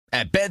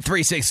At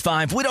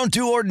Bet365, we don't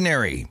do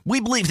ordinary. We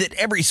believe that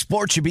every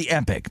sport should be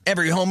epic.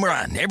 Every home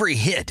run, every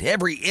hit,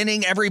 every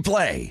inning, every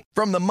play.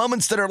 From the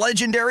moments that are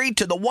legendary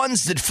to the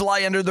ones that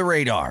fly under the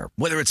radar.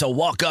 Whether it's a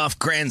walk-off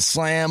grand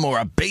slam or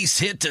a base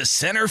hit to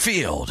center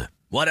field.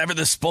 Whatever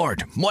the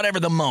sport, whatever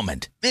the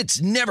moment.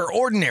 It's never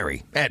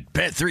ordinary at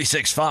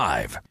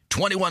Bet365.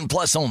 21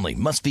 plus only.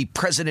 Must be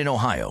present in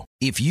Ohio.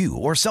 If you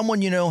or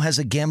someone you know has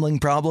a gambling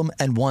problem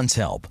and wants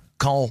help,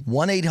 call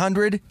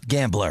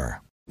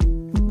 1-800-GAMBLER.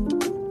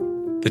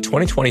 The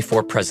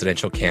 2024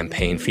 presidential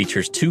campaign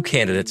features two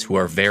candidates who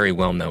are very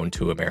well known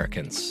to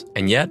Americans.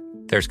 And yet,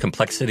 there's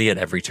complexity at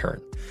every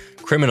turn.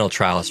 Criminal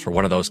trials for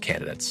one of those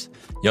candidates.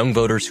 Young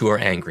voters who are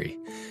angry.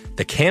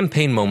 The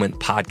Campaign Moment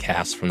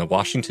podcast from the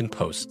Washington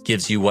Post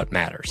gives you what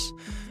matters.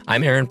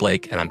 I'm Aaron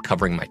Blake, and I'm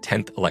covering my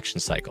 10th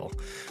election cycle.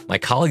 My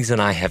colleagues and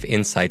I have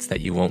insights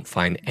that you won't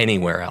find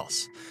anywhere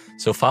else.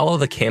 So follow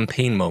The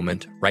Campaign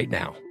Moment right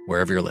now,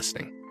 wherever you're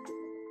listening.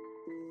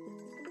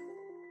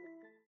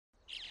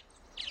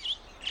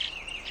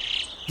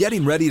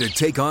 Getting ready to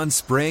take on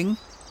spring?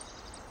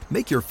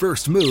 Make your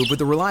first move with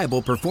the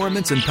reliable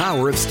performance and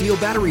power of Steel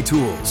battery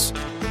tools.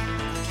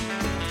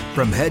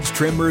 From hedge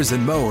trimmers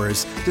and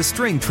mowers to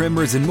string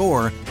trimmers and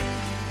more,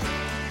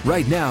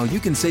 right now you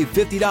can save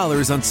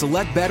 $50 on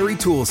select battery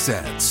tool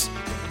sets.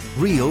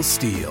 Real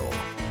Steel.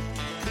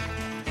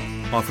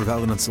 Offer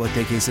valid on select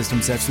AK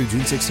system sets through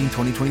June 16,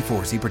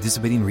 2024. See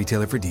participating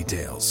retailer for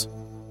details.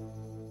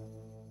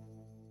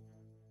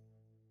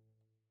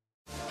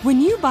 When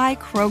you buy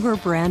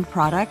Kroger brand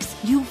products,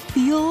 you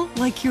feel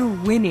like you're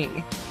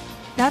winning.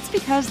 That's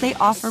because they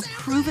offer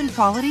proven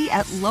quality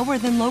at lower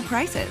than low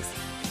prices.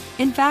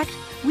 In fact,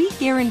 we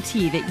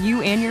guarantee that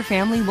you and your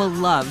family will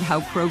love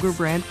how Kroger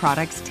brand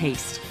products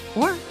taste,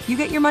 or you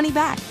get your money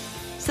back.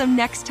 So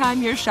next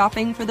time you're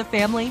shopping for the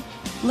family,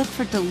 look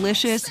for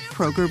delicious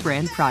Kroger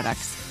brand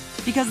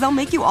products, because they'll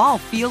make you all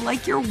feel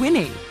like you're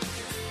winning.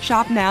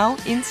 Shop now,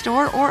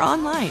 in-store, or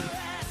online.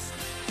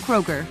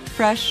 Kroger,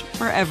 fresh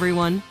for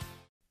everyone.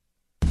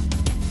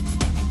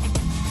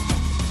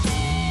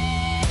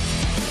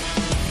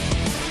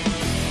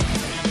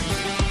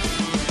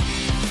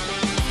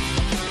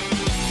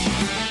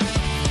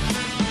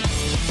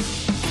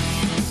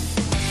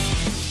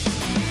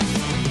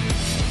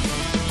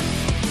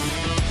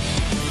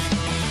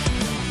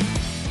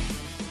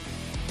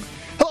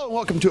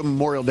 Welcome to a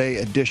Memorial Day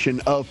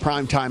edition of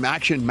Primetime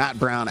Action. Matt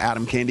Brown,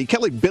 Adam Candy,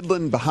 Kelly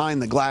Bidlin behind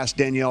the glass.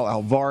 Danielle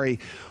Alvari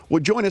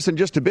will join us in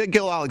just a bit.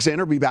 Gil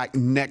Alexander will be back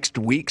next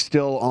week,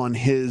 still on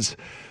his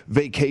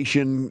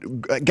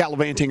vacation,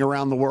 gallivanting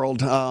around the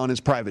world on his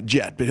private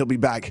jet, but he'll be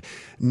back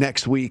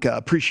next week.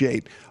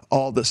 Appreciate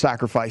all the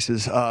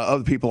sacrifices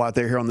of the people out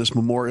there here on this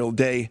Memorial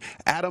Day.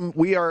 Adam,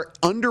 we are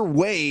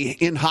underway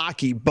in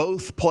hockey,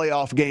 both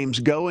playoff games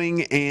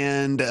going,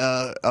 and that's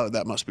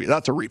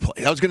a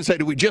replay. I was going to say,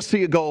 did we just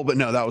see a goal? But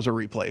no, that was a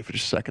replay for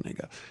just a second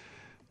ago.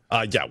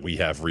 Yeah, we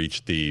have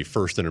reached the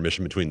first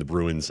intermission between the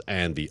Bruins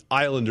and the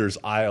Islanders.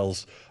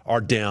 Isles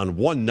are down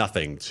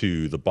 1-0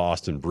 to the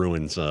Boston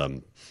Bruins.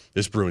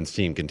 This Bruins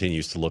team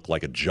continues to look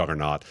like a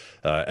juggernaut.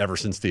 Ever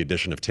since the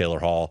addition of Taylor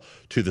Hall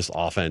to this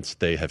offense,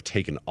 they have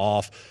taken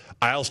off.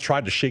 Isles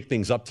tried to shake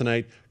things up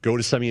tonight, go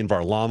to Semyon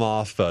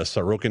Varlamov.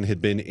 Sorokin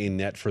had been in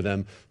net for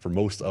them for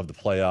most of the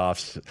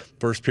playoffs.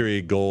 First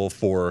period goal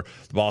for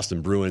the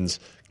Boston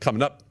Bruins.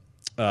 Coming up,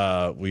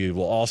 we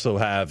will also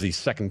have the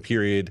second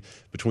period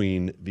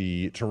between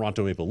the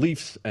Toronto Maple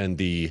Leafs and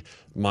the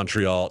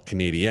Montreal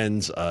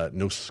Canadiens.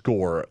 No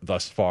score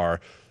thus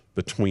far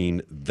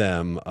between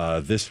them.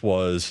 This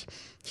was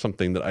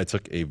something that I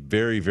took a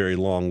very, very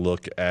long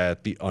look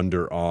at the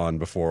under on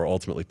before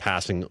ultimately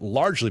passing,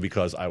 largely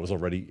because I was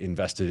already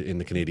invested in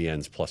the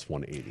Canadiens plus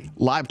 180.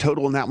 Live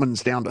total in that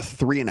one's down to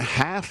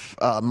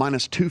 3.5,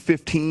 minus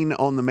 215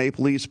 on the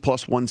Maple Leafs,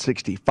 plus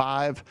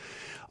 165.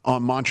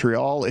 On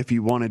Montreal, if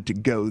you wanted to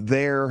go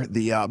there,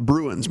 the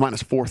Bruins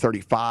minus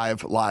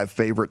 435 live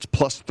favorites,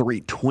 plus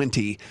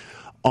 320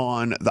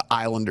 on the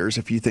Islanders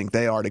if you think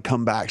they are to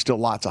come back. Still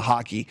lots of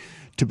hockey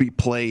to be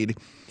played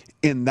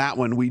in that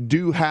one. We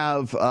do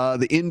have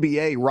the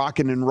NBA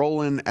rocking and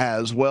rolling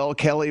as well.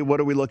 Kelly, what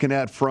are we looking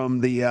at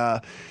from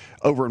the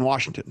over in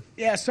Washington?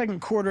 Yeah,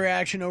 second quarter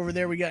action over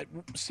there. We got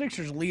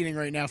Sixers leading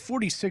right now,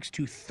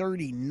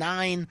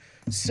 46-39.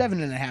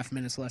 7.5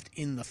 minutes left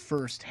in the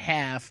first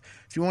half.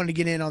 If you wanted to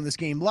get in on this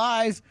game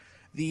live,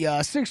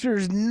 the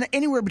Sixers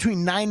anywhere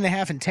between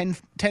 9.5 and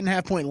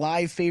 10.5 point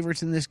live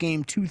favorites in this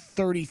game.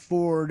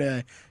 234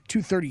 to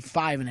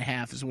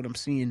 235.5 is what I'm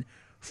seeing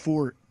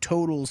for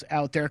totals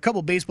out there. A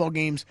couple baseball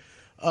games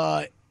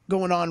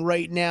going on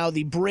right now.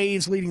 The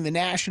Braves leading the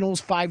Nationals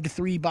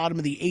 5-3, bottom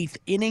of the 8th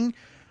inning.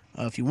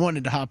 If you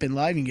wanted to hop in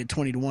live, you can get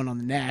 20-1 on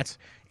the Nats.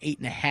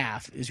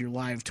 8.5 is your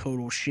live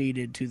total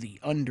shaded to the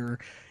under.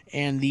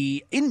 And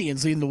the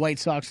Indians leading the White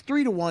Sox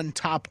 3-1,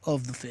 top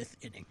of the 5th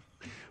inning.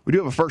 We do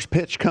have a first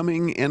pitch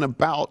coming in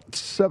about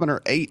 7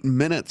 or 8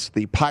 minutes.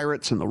 The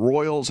Pirates and the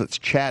Royals. It's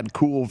Chad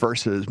Kuhl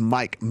versus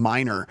Mike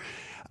Minor.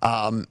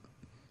 Adam,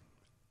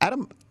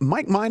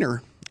 Mike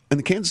Minor and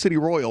the Kansas City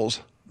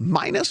Royals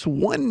minus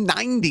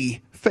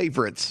 190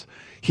 favorites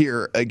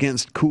here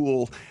against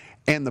Cool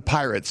and the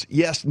Pirates.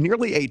 Yes,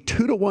 nearly a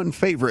 2-1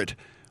 favorite,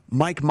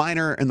 Mike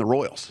Minor and the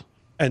Royals.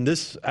 And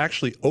this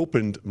actually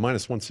opened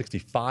minus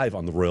 165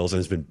 on the Royals and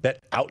has been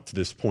bet out to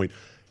this point.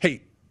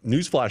 Hey,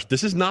 newsflash,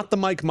 this is not the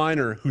Mike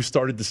Minor who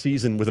started the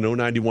season with an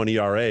 0.91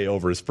 ERA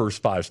over his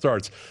first 5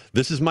 starts.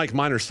 This is Mike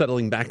Minor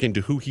settling back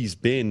into who he's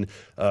been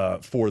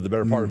for the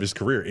better part of his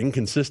career.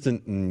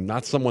 Inconsistent and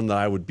not someone that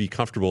I would be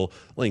comfortable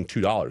laying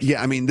 $2.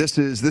 Yeah, I mean, this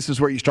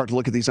is where you start to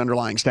look at these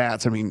underlying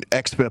stats. I mean,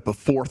 xFIP of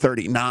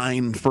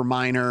 439 for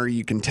Minor.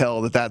 You can tell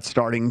that that's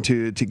starting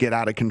to get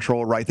out of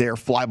control right there.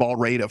 Fly ball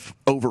rate of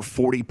over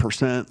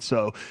 40%.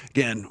 So,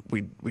 again,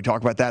 we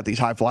talk about that. These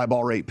high fly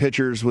ball rate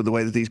pitchers, with the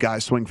way that these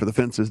guys swing for the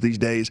fences these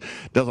days,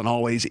 doesn't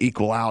always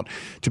equal out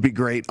to be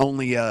great.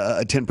 Only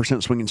a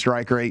 10% swing and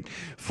strike rate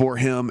for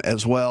him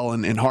as well,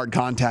 and hard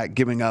contact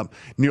giving up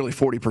nearly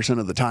 40%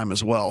 of the time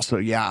as well. So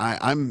yeah,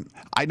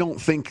 I don't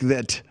think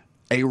that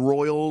a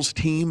Royals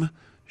team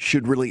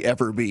should really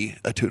ever be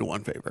a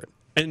 2-1 favorite.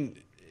 And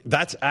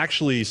that's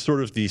actually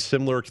sort of the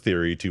similar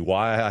theory to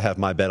why I have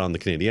my bet on the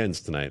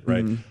Canadiens tonight,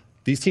 right? Mm-hmm.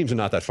 These teams are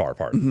not that far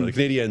apart. Mm-hmm. The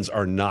Canadiens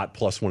are not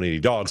plus 180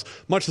 dogs,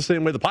 much the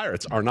same way the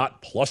Pirates are not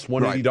plus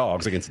 180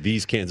 dogs against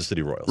these Kansas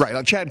City Royals.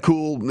 Right. Chad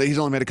Kuhl, he's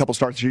only made a couple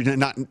starts.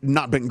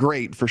 Not been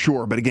great for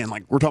sure, but again,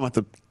 like we're talking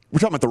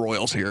about the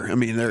Royals here. I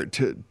mean, they're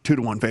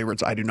 2-1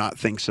 favorites. I do not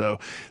think so.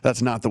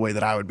 That's not the way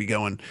that I would be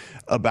going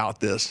about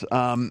this.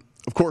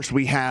 Of course,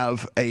 we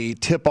have a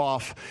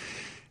tip-off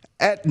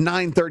at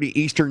 9:30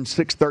 Eastern,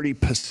 6:30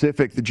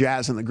 Pacific, the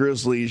Jazz and the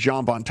Grizzlies.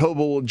 Jean Von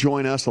Tobel will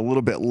join us a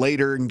little bit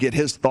later and get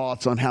his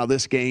thoughts on how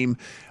this game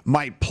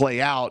might play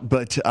out.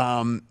 But,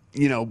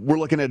 we're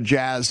looking at a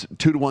Jazz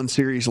 2-1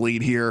 series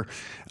lead here.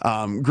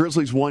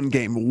 Grizzlies won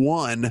game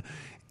 1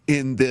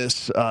 in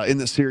this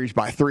series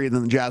by 3, and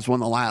then the Jazz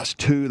won the last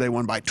 2. They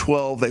won by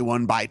 12. They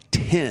won by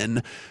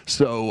 10.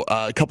 So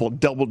a couple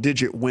of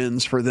double-digit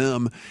wins for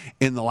them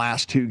in the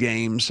last 2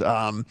 games.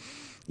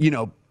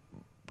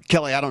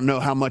 Kelly, I don't know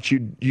how much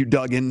you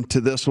dug into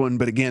this one,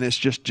 but again, it's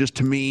just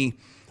to me,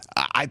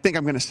 I think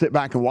I'm going to sit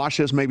back and watch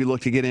this, maybe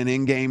look to get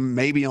in game,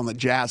 maybe on the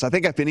Jazz. I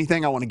think if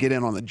anything, I want to get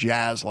in on the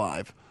Jazz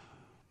live.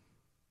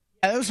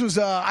 Yeah, this was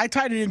I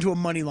tied it into a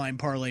money line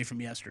parlay from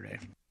yesterday.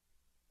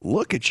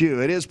 Look at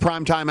you. It is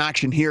primetime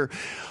action here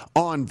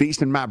on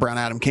VSiN. Matt Brown,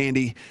 Adam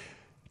Candy.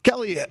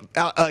 Kelly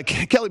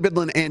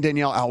Bidlin and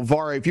Danielle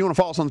Alvari. If you want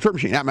to follow us on the Twitter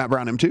machine, at Matt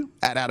Brown M2,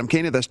 at Adam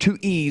Candy, that's 2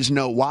 E's,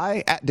 no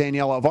Y, at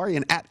Danielle Alvari,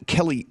 and at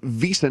Kelly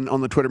VSiN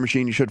on the Twitter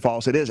machine. You should follow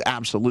us. It is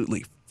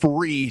absolutely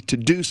free to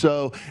do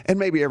so, and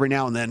maybe every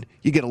now and then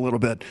you get a little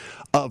bit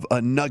of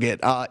a nugget.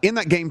 In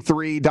that game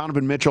 3,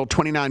 Donovan Mitchell,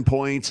 29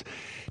 points.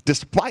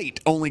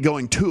 Despite only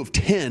going 2 of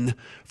 10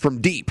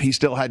 from deep, he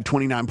still had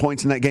 29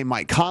 points in that game.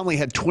 Mike Conley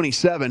had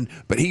 27,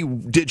 but he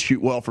did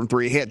shoot well from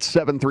 3. He had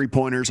 7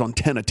 3-pointers on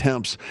 10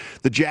 attempts.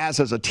 The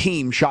Jazz as a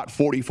team shot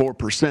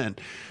 44%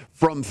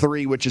 from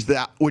 3, which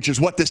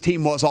is what this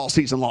team was all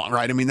season long,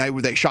 right? I mean,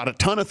 they shot a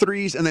ton of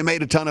threes and they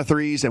made a ton of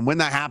threes, and when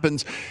that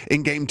happens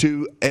in game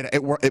 2,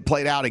 it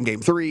played out. In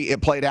game 3,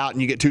 it played out,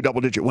 and you get 2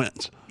 double-digit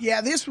wins.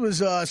 Yeah, this was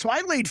so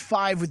I laid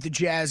 5 with the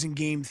Jazz in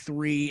game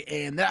 3,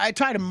 and I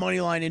tied a money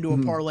line into a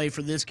parlay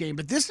for this game.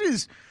 But this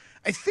is,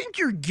 I think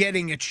you're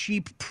getting a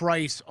cheap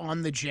price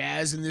on the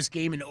Jazz in this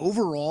game and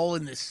overall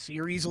in this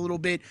series a little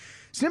bit,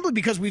 simply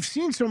because we've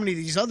seen so many of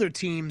these other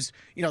teams.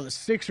 The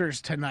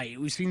Sixers tonight,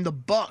 we've seen the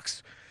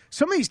Bucks.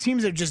 Some of these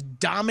teams have just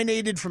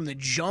dominated from the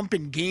jump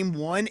in game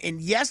 1.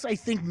 And yes, I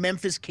think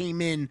Memphis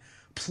came in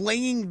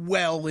playing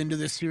well into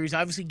this series,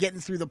 obviously getting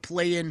through the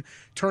play-in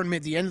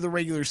tournament at the end of the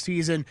regular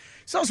season.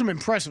 Saw some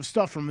impressive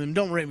stuff from them.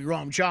 Don't get me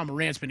wrong, Ja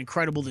Morant's been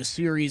incredible this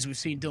series. We've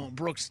seen Dylan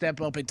Brooks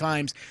step up at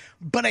times.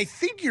 But I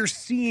think you're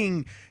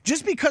seeing,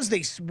 just because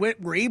they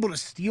were able to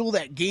steal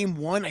that game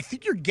 1, I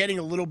think you're getting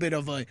a little bit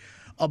of a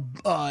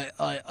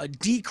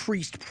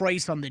decreased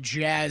price on the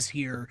Jazz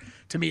here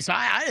to me. So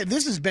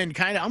this has been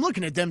I'm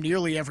looking at them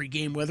nearly every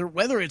game, whether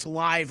it's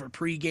live or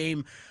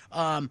pregame.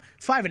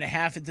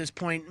 5.5 at this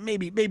point.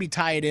 Maybe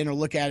tie it in or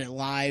look at it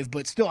live,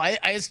 but still,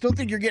 I still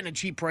think you're getting a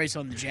cheap price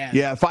on the Jazz.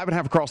 Yeah,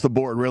 5.5 across the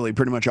board. Really,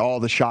 pretty much all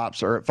the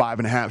shops are at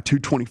 5.5,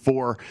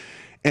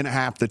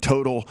 224.5 the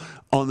total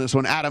on this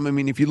one. Adam, I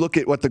mean, if you look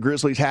at what the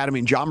Grizzlies had, I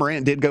mean, Ja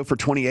Morant did go for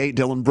 28.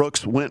 Dylan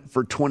Brooks went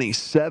for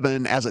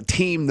 27. As a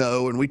team,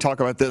 though, and we talk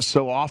about this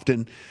so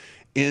often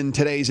in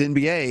today's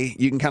NBA,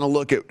 you can kind of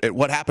look at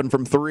what happened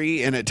from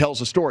 3, and it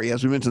tells a story.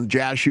 As we mentioned, the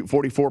Jazz shoot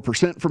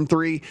 44% from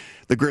 3,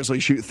 the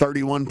Grizzlies shoot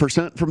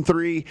 31% from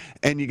 3,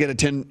 and you get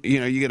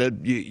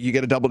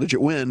a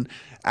double-digit win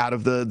out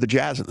of the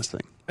Jazz in this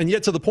thing. And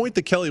yet, to the point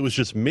that Kelly was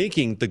just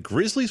making, the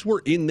Grizzlies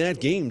were in that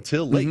game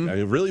till late. Mm-hmm. I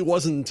mean, it really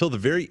wasn't until the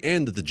very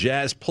end that the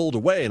Jazz pulled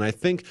away. And I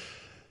think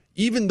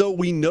even though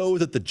we know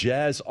that the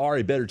Jazz are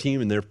a better team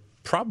and they're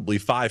probably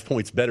 5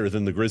 points better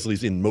than the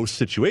Grizzlies in most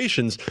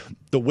situations,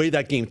 the way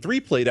that game 3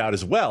 played out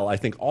as well, I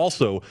think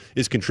also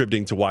is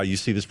contributing to why you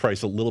see this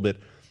price a little bit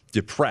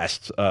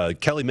depressed.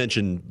 Kelly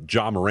mentioned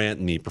Ja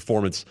Morant and the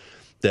performance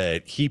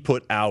that he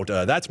put out.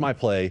 That's my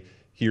play.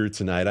 here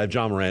tonight. I have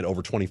John Morant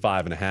over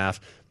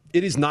 25.5.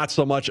 It is not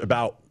so much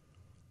about,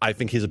 I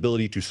think, his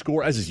ability to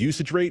score as his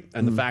usage rate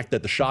and the fact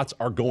that the shots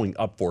are going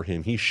up for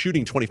him. He's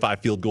shooting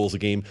 25 field goals a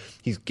game.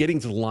 He's getting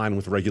to the line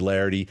with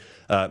regularity.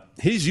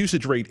 His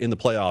usage rate in the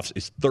playoffs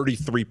is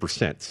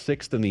 33%,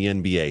 sixth in the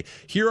NBA.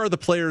 Here are the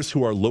players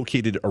who are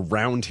located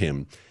around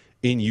him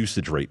in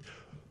usage rate.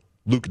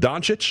 Luka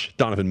Doncic,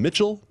 Donovan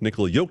Mitchell,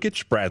 Nikola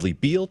Jokic, Bradley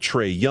Beal,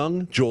 Trae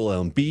Young,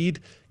 Joel Embiid,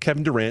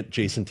 Kevin Durant,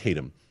 Jason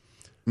Tatum.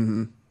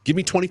 Give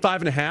me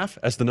 25.5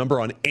 as the number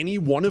on any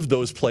one of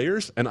those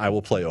players, and I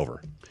will play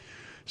over.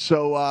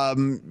 So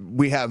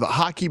we have a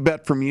hockey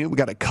bet from you. We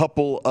got a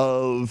couple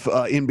of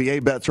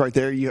NBA bets right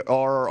there. You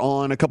are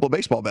on a couple of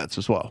baseball bets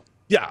as well.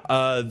 Yeah,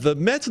 the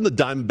Mets and the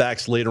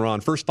Diamondbacks later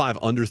on. First 5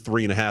 under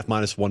 3.5,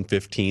 minus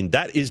 115.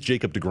 That is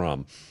Jacob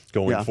deGrom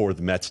going for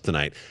the Mets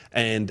tonight.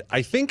 And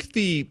I think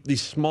the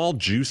small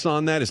juice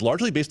on that is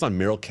largely based on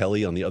Merrill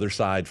Kelly on the other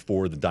side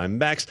for the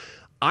Diamondbacks.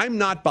 I'm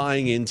not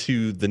buying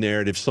into the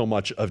narrative so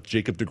much of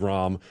Jacob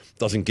deGrom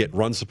doesn't get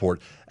run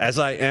support as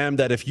I am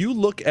that if you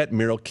look at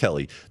Merrill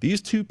Kelly,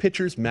 these two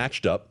pitchers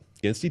matched up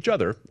against each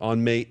other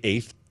on May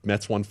 8th.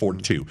 Mets won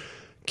 4-2.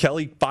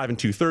 Kelly, 5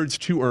 2/3,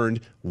 2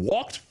 earned,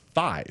 walked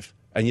 5,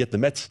 and yet the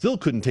Mets still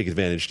couldn't take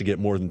advantage to get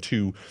more than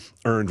 2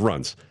 earned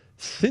runs.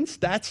 Since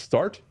that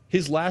start,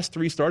 his last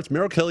 3 starts,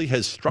 Merrill Kelly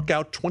has struck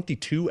out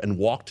 22 and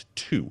walked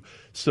 2.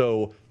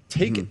 So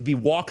take the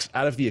walks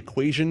out of the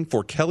equation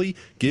for Kelly.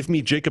 Give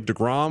me Jacob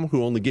deGrom,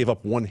 who only gave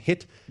up 1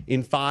 hit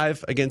in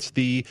 5 against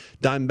the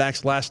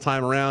Diamondbacks last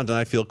time around, and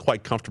I feel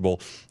quite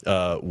comfortable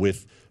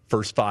with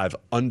first 5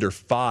 under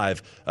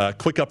 5.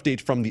 Quick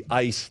update from the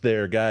ice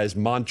there, guys.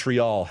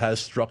 Montreal has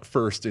struck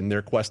first in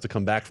their quest to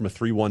come back from a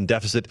 3-1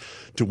 deficit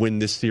to win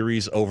this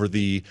series over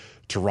the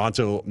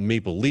Toronto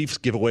Maple Leafs.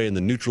 Giveaway in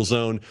the neutral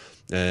zone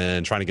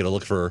and trying to get a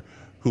look for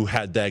who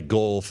had that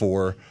goal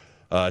for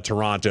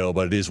Toronto,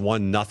 but it is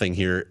 1-0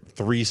 here.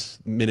 3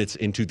 minutes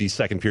into the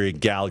second period,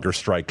 Gallagher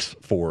strikes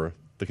for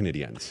the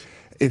Canadiens.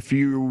 If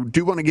you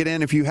do want to get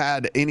in, if you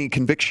had any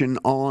conviction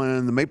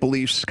on the Maple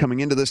Leafs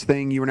coming into this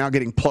thing, you are now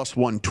getting plus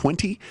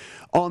 120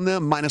 on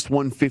them, minus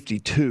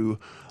 152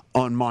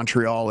 on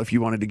Montreal if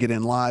you wanted to get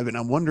in live. And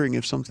I'm wondering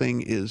if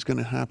something is going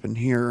to happen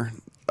here.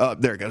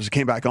 There it goes. It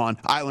came back on.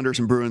 Islanders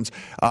and Bruins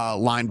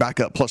line back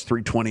up, plus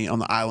 320 on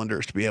the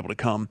Islanders to be able to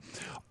come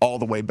all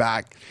the way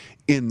back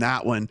in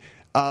that one.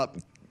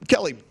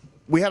 Kelly,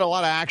 we had a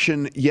lot of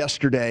action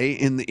yesterday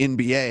in the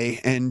NBA,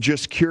 and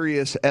just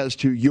curious as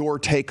to your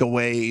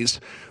takeaways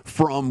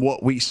from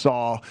what we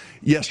saw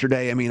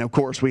yesterday. I mean, of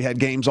course, we had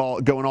games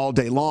going all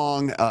day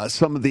long. I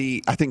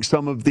think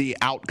some of the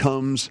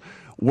outcomes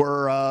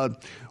were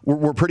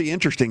pretty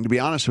interesting, to be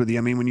honest with you.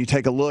 I mean, when you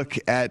take a look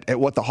at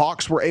what the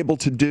Hawks were able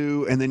to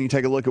do, and then you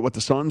take a look at what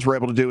the Suns were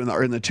able to do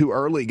in the 2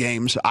 early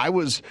games, I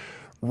was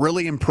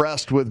really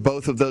impressed with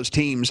both of those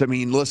teams. I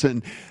mean,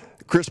 listen,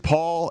 Chris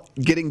Paul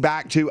getting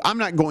back to, I'm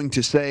not going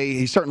to say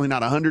he's certainly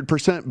not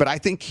 100%, but I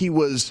think he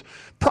was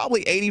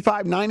probably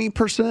 85,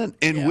 90%.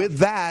 And with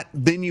that,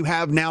 then you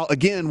have now,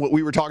 again, what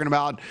we were talking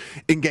about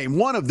in game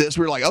 1 of this.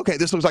 We were like, okay,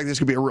 this looks like this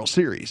could be a real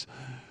series.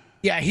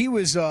 Yeah, he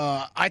was.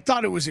 I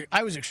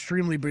was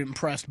extremely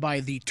impressed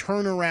by the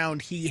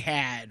turnaround he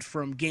had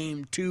from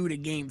game 2 to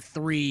game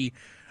 3,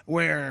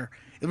 where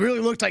it really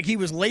looked like he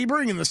was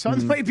laboring and the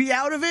Suns might be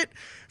out of it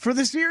for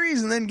the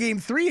series. And then game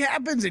 3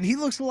 happens and he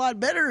looks a lot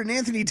better. And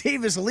Anthony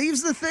Davis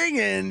leaves the thing.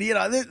 And,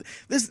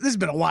 this has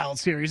been a wild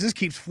series. This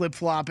keeps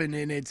flip-flopping,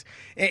 and it's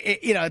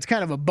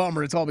kind of a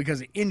bummer. It's all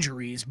because of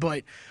injuries.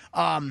 But,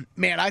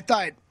 man, I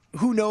thought,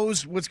 who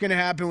knows what's going to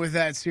happen with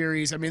that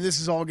series. I mean, this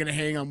is all going to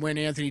hang on when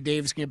Anthony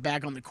Davis can get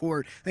back on the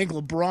court. I think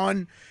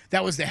LeBron,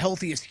 that was the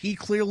healthiest he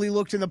clearly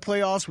looked in the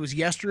playoffs, was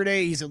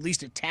yesterday. He's at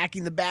least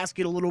attacking the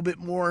basket a little bit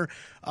more.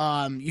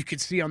 You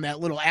could see on that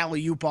little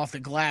alley-oop off the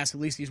glass,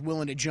 at least he's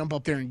willing to jump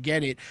up there and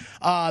get it.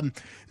 I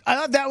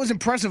thought that was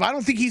impressive. I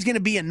don't think he's going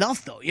to be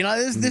enough, though.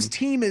 This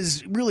team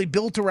is really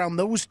built around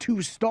those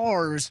 2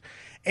 stars.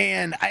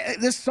 And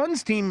this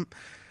Suns team,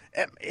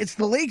 it's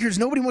the Lakers.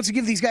 Nobody wants to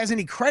give these guys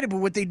any credit, but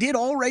what they did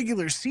all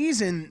regular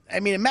season, I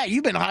mean, Matt,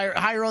 you've been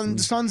higher on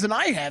the Suns than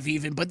I have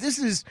even, but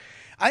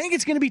I think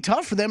it's going to be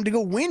tough for them to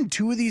go win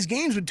 2 of these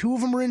games when 2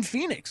 of them are in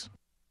Phoenix.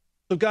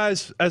 So,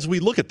 guys, as we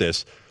look at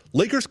this,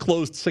 Lakers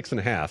closed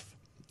 6.5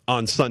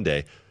 on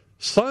Sunday.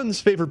 Suns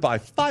favored by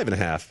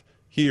 5.5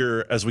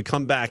 here as we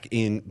come back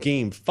in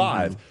game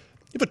 5. You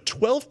have a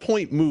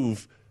 12-point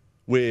move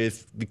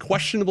with the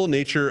questionable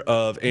nature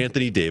of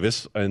Anthony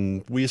Davis,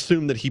 and we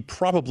assume that he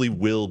probably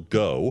will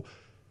go.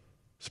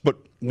 But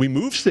we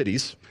move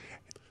cities.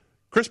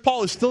 Chris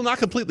Paul is still not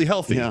completely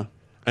healthy. Yeah.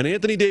 And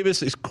Anthony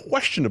Davis is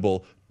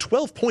questionable.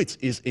 12 points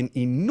is an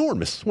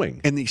enormous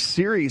swing. And the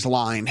series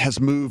line has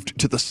moved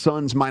to the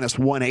Suns minus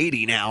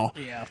 180 now.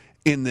 Yeah.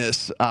 In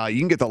this. You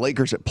can get the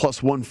Lakers at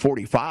plus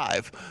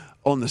 145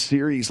 on the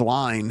series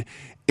line.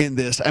 in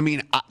this. I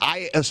mean,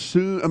 I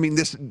assume. I mean,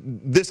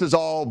 this is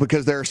all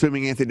because they're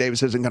assuming Anthony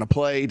Davis isn't going to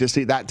play to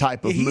see that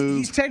type of move.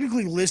 He's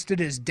technically listed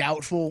as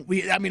doubtful.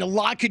 I mean, a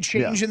lot could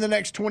change in the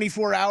next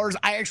 24 hours.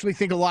 I actually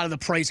think a lot of the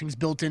pricing's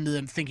built into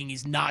them thinking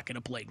he's not going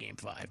to play Game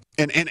 5.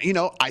 And you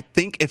know, I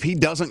think if he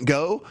doesn't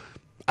go,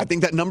 I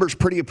think that number's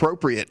pretty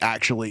appropriate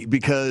actually,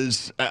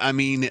 because I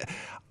mean,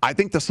 I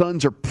think the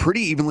Suns are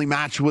pretty evenly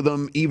matched with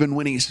him, even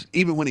when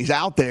he's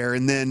out there.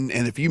 And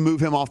if you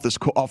move him off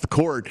the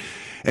court,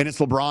 and it's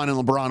LeBron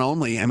and LeBron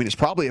only, I mean, it's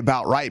probably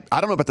about right. I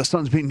don't know about the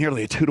Suns being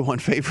nearly a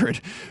 2-1 favorite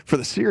for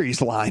the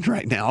series line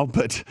right now,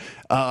 but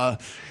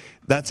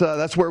that's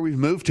where we've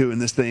moved to in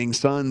this thing.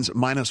 Suns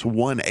minus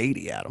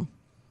 180, Adam.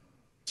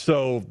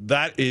 So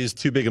that is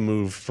too big a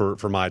move for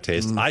my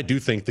taste. I do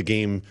think the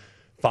Game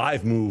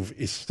 5 move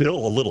is still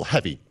a little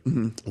heavy,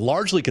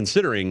 largely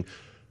considering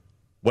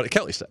what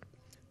Kelly said.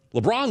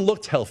 LeBron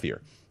looked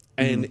healthier.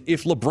 And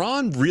if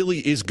LeBron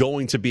really is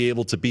going to be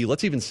able to be,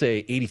 let's even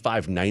say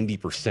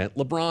 85-90%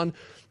 LeBron,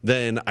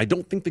 then I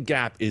don't think the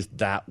gap is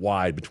that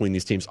wide between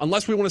these teams.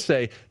 Unless we want to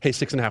say, hey,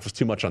 6.5 was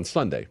too much on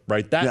Sunday,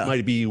 right? That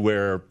might be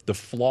where the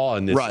flaw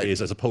in this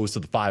is, as opposed to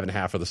the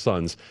 5.5 of the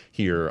Suns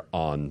here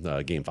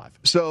on Game 5.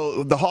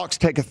 So the Hawks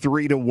take a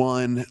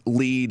 3-1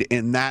 lead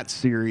in that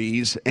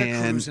series.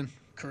 They're cruising.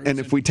 And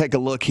if we take a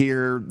look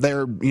here,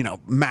 they're,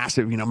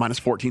 massive,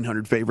 minus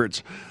 1,400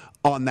 favorites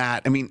on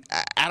that. I mean,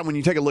 Adam, when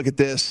you take a look at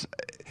this,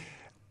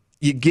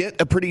 you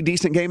get a pretty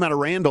decent game out of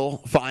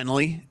Randall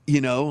finally,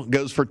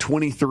 goes for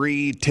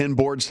 23, 10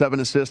 boards, 7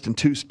 assists, and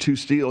 2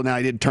 steals. Now,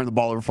 he did turn the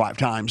ball over 5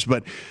 times,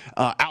 but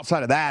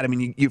outside of that, I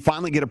mean, you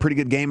finally get a pretty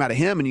good game out of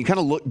him, and you kind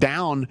of look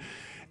down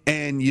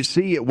and you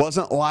see it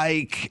wasn't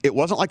like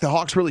the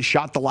Hawks really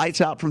shot the lights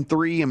out from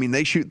 3. I mean,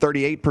 they shoot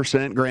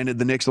 38%. Granted,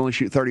 the Knicks only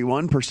shoot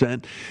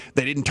 31%.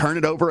 They didn't turn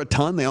it over a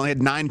ton. They only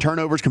had 9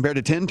 turnovers compared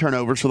to 10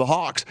 turnovers for the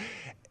Hawks.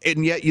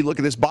 And yet you look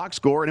at this box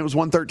score, and it was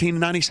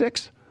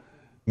 113-96.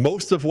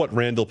 Most of what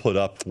Randall put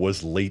up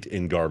was late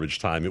in garbage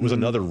time. It was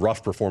another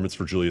rough performance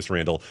for Julius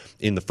Randle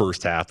in the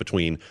first half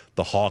between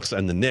the Hawks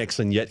and the Knicks.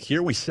 And yet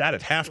here we sat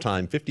at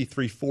halftime,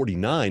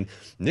 53-49.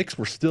 Knicks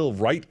were still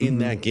right in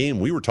that game.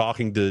 We were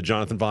talking to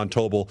Jonathan Von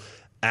Tobel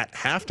at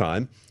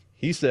halftime.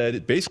 He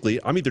said, basically,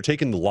 I'm either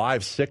taking the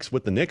live 6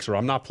 with the Knicks or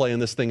I'm not playing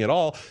this thing at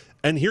all.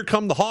 And here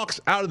come the Hawks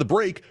out of the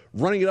break,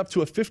 running it up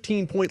to a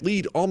 15-point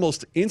lead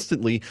almost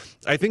instantly.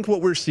 I think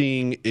what we're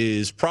seeing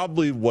is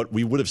probably what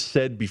we would have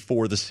said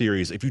before the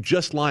series. If you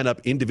just line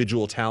up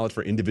individual talent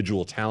for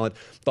individual talent,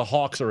 the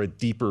Hawks are a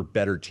deeper,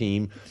 better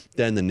team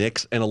than the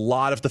Knicks. And a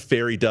lot of the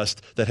fairy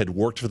dust that had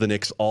worked for the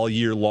Knicks all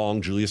year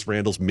long, Julius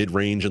Randle's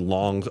mid-range and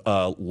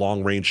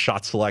long-range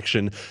shot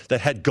selection that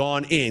had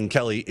gone in,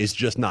 Kelly, is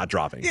just not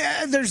dropping.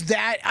 Yeah, there's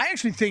that. I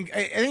think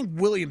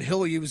William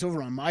Hill, he was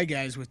over on My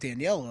Guys with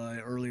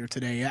Daniela earlier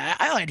today.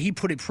 He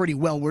put it pretty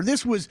well, where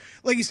this was,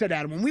 like you said,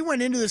 Adam, when we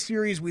went into the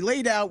series, we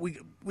laid out,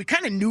 we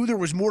kind of knew there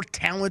was more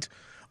talent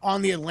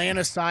on the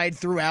Atlanta side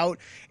throughout.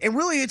 And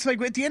really, it's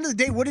like at the end of the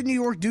day, what did New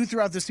York do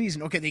throughout the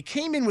season? Okay, they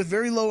came in with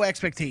very low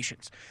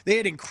expectations. They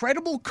had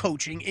incredible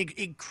coaching,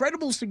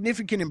 incredible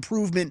significant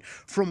improvement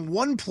from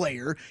one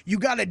player. You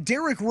got a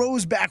Derrick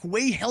Rose back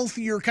way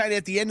healthier kind of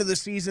at the end of the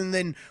season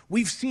than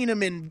we've seen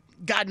him in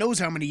God knows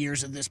how many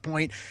years at this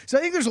point. So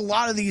I think there's a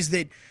lot of these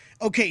that,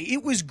 okay,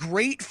 it was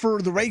great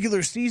for the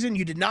regular season.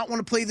 You did not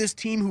want to play this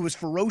team who was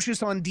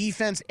ferocious on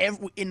defense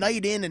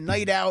night in and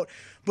night out.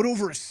 But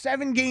over a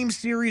 7-game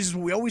series, as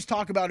we always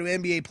talk about in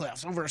NBA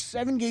playoffs, over a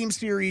 7-game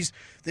series,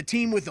 the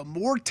team with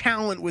more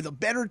talent, with a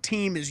better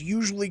team, is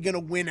usually going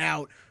to win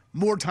out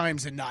more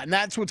times than not. And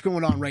that's what's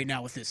going on right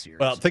now with this series.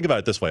 Well, think about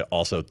it this way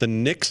also. The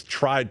Knicks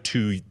tried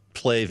to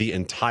play the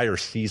entire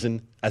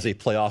season as a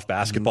playoff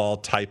basketball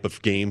type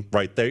of game,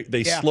 right?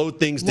 They slowed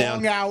things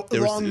down.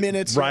 Long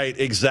minutes. Right,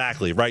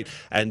 exactly, right.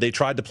 And they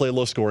tried to play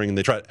low scoring,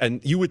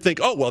 and you would think,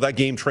 oh, well, that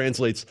game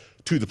translates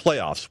to the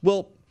playoffs.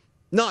 Well,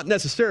 not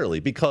necessarily,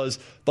 because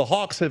the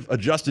Hawks have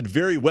adjusted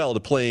very well to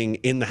playing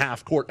in the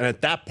half court. And at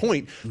that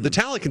point, the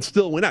talent can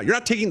still win out. You're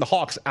not taking the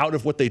Hawks out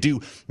of what they do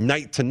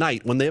night to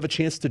night when they have a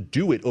chance to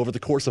do it over the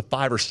course of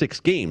 5 or 6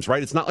 games,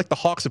 right? It's not like the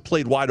Hawks have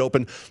played wide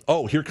open.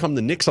 Oh, here come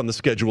the Knicks on the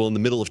schedule in the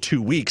middle of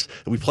 2 weeks.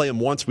 And we play them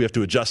once. We have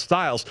to adjust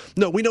styles.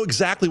 No, we know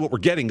exactly what we're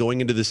getting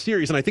going into this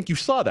series. And I think you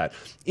saw that.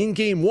 In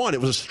game 1, it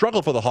was a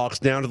struggle for the Hawks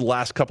down to the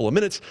last couple of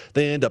minutes.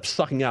 They end up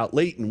sucking out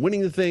late and winning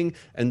the thing.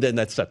 And then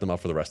that set them up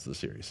for the rest of the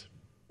series.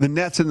 The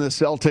Nets and the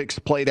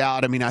Celtics played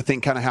out. I mean, I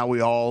think kind of how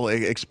we all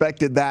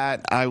expected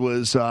that. I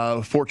was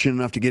fortunate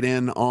enough to get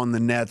in on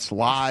the Nets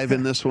live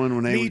in this one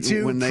when they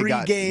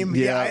pre-game.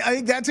 Yeah, I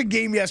think that's a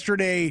game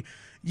yesterday.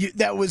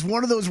 That was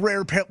one of those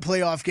rare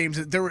playoff games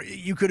that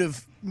you could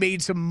have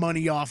made some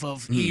money off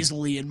of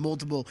easily in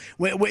multiple.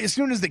 As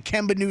soon as the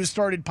Kemba news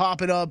started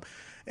popping up,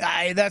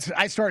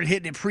 I started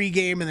hitting it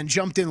pregame and then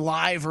jumped in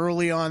live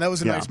early on. That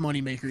was a nice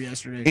moneymaker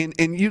yesterday.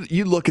 And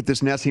you look at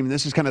this Nets team, and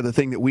this is kind of the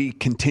thing that we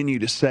continue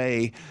to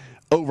say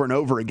over and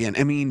over again.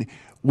 I mean,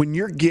 when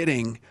you're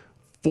getting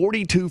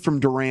 42 from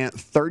Durant,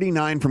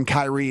 39 from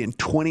Kyrie, and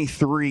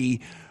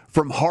 23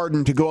 from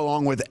Harden to go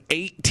along with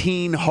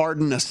 18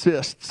 Harden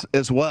assists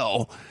as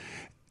well.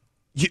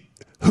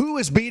 Who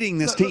is beating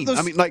this team?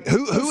 I mean, like,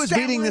 who is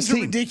beating this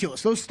team?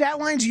 Ridiculous. Those stat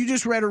lines you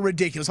just read are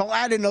ridiculous. I'll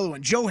add another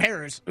one. Joe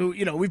Harris, who,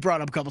 we've brought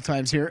up a couple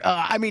times here.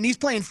 I mean, he's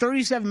playing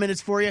 37 minutes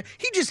for you.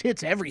 He just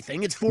hits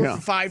everything. It's 4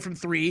 for 5 from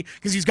 3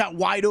 because he's got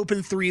wide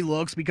open 3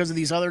 looks because of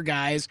these other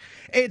guys.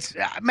 It's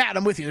Matt,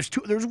 I'm with you.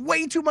 There's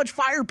way too much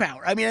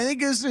firepower. I mean, I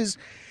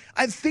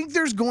think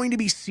there's going to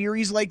be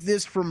series like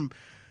this from.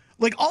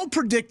 Like, I'll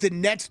predict the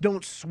Nets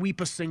don't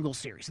sweep a single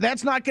series.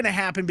 That's not going to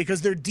happen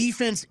because their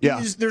defense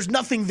there's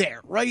nothing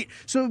there, right?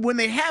 So when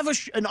they have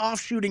an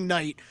off-shooting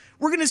night,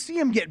 we're going to see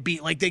them get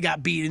beat like they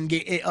got beat in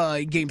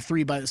Game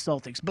 3 by the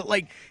Celtics. But,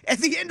 like, at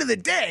the end of the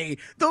day,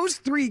 those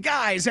 3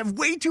 guys have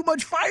way too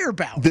much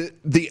firepower.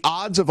 The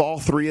odds of all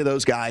 3 of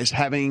those guys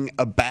having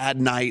a bad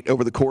night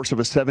over the course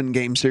of a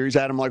 7-game series,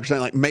 Adam, like we're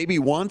saying, like maybe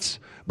once,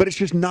 but it's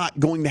just not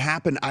going to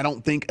happen, I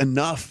don't think,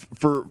 enough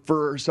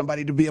for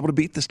somebody to be able to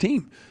beat this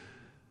team.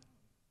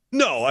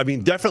 No, I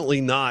mean,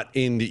 definitely not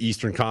in the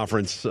Eastern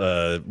Conference.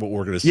 What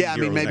we're going to see. Yeah, I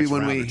mean, maybe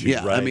when we.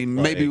 Yeah, right? I mean,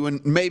 maybe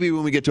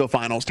when we get to a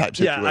finals type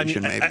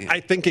situation. Yeah, I mean, maybe.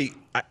 I think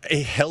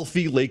a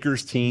healthy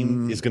Lakers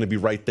team is going to be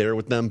right there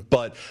with them.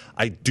 But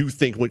I do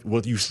think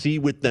what you see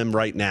with them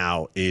right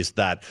now is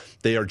that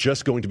they are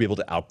just going to be able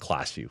to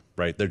outclass you.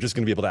 Right, they're just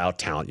going to be able to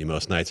out-talent you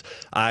most nights.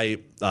 My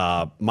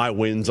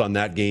wins on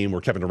that game were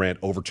Kevin Durant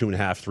over 2.5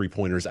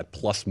 3-pointers at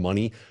plus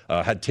money.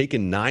 Had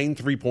taken 9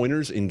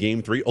 3-pointers in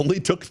Game 3, only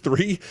took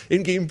 3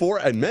 in Game 4,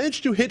 and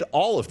managed to hit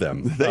all of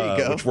them. There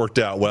you go, which worked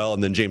out well.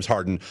 And then James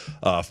Harden,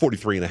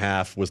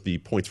 43.5 was the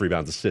points,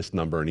 rebounds, assist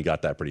number, and he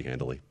got that pretty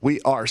handily.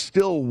 We are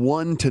still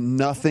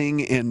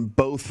 1-0 in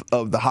both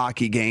of the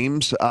hockey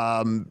games.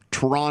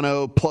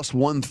 Toronto plus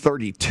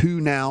 132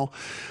 now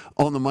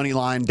on the money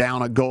line,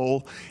 down a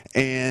goal,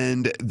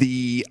 and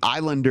the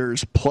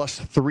Islanders plus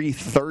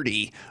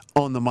 330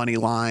 on the money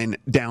line,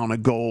 down a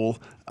goal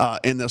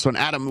in this one.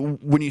 Adam,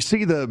 when you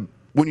see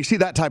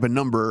that type of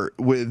number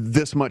with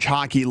this much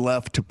hockey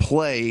left to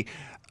play,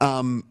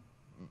 I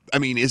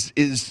mean, is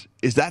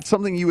that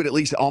something you would at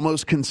least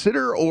almost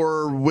consider,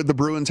 or with the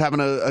Bruins having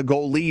a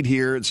goal lead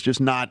here, it's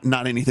just not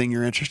anything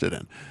you're interested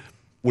in?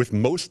 With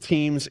most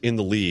teams in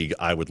the league,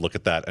 I would look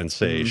at that and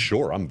say,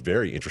 sure, I'm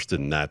very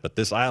interested in that. But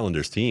this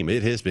Islanders team,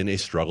 it has been a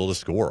struggle to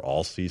score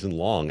all season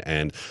long.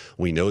 And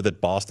we know that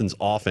Boston's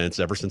offense,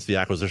 ever since the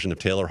acquisition of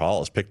Taylor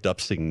Hall, has picked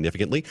up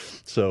significantly.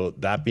 So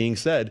that being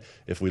said,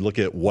 if we look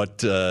at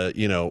what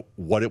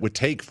it would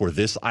take for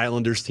this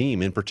Islanders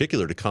team in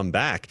particular to come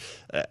back,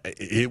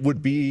 it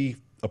would be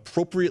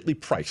appropriately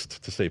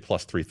priced to say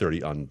plus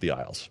 330 on the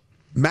Isles.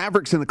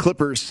 Mavericks and the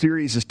Clippers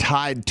series is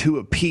tied 2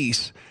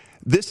 apiece.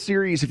 This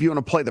series, if you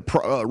want to play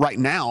right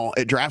now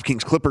at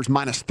DraftKings, Clippers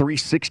minus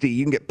 360,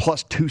 you can get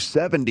plus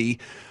 270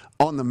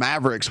 on the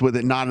Mavericks with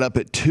it knotted up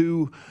at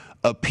 2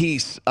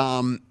 apiece.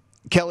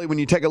 Kelly, when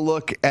you take a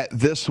look at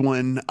this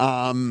one,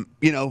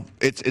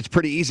 it's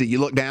pretty easy. You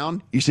look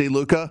down, you see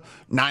Luka,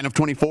 9 of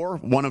 24,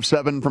 1 of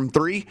 7 from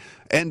 3,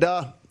 and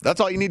that's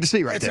all you need to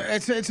see there.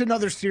 It's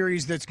another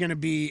series that's going to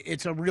be –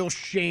 it's a real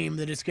shame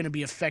that it's going to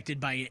be affected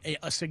by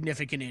a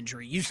significant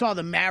injury. You saw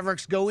the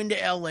Mavericks go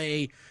into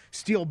L.A.,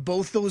 steal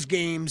both those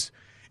games,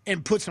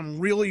 and put some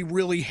really,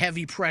 really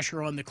heavy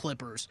pressure on the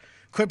Clippers.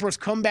 Clippers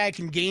come back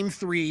in Game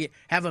 3,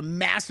 have a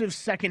massive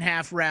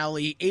second-half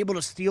rally, able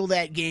to steal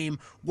that game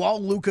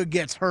while Luka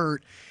gets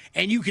hurt,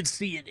 and you could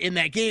see it in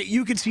that game.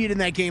 You could see it in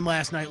that game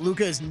last night.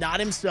 Luka is not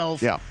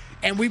himself,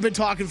 and we've been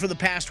talking for the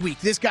past week.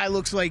 This guy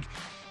looks like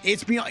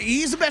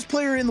he's the best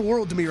player in the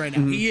world to me right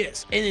now. He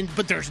is,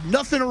 but there's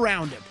nothing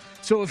around him.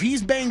 So if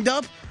he's banged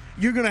up,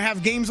 you're going to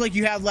have games like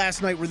you had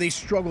last night where they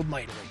struggled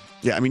mightily.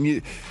 Yeah, I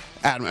mean,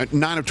 Adam,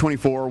 9 of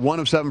 24, 1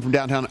 of 7 from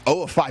downtown,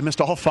 0 of 5,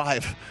 missed all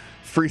 5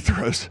 free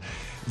throws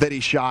that he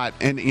shot.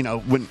 And,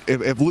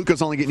 if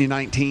Luka's only getting you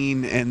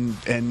 19 and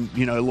a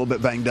little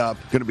bit banged up,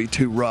 going to be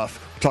too rough.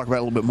 We'll talk about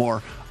it a little bit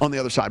more on the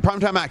other side.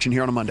 Primetime action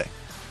here on a Monday.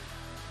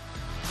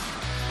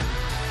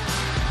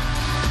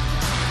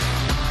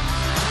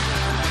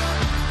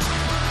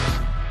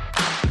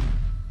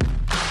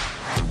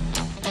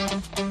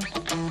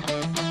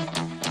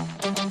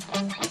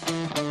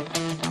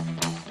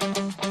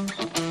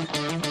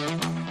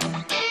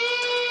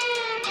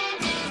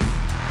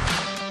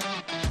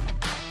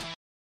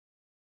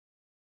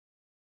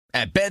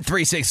 At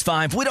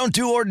Bet365, we don't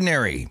do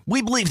ordinary.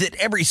 We believe that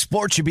every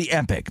sport should be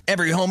epic.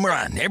 Every home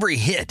run, every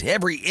hit,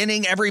 every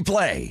inning, every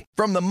play.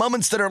 From the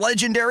moments that are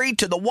legendary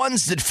to the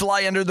ones that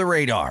fly under the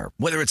radar.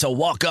 Whether it's a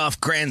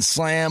walk-off grand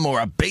slam or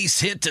a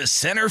base hit to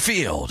center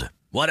field.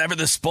 Whatever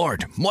the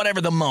sport, whatever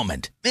the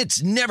moment.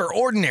 It's never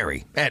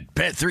ordinary at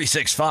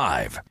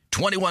Bet365.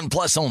 21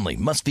 plus only.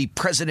 Must be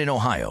present in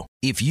Ohio.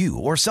 If you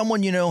or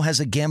someone you know has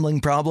a gambling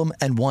problem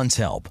and wants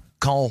help,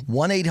 call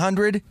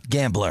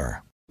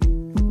 1-800-GAMBLER.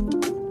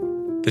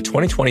 The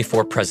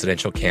 2024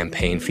 presidential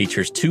campaign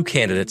features 2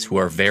 candidates who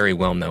are very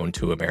well known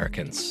to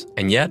Americans.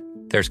 And yet,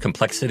 there's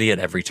complexity at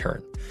every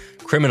turn.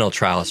 Criminal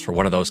trials for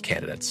one of those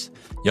candidates.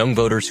 Young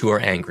voters who are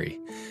angry.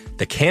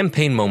 The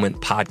Campaign Moment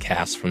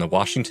podcast from the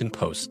Washington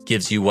Post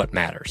gives you what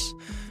matters.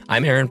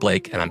 I'm Aaron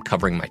Blake, and I'm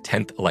covering my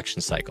 10th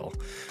election cycle.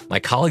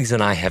 My colleagues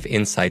and I have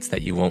insights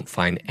that you won't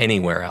find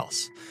anywhere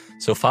else.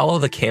 So follow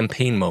The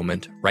Campaign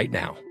Moment right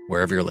now,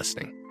 wherever you're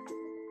listening.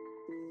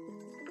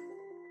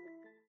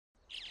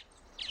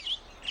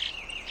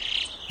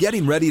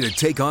 Getting ready to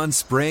take on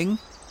spring?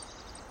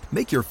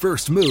 Make your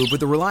first move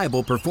with the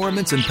reliable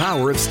performance and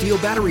power of Steel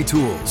battery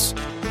tools.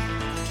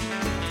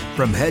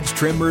 From hedge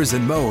trimmers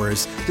and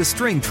mowers to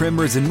string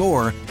trimmers and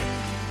more,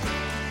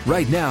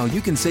 right now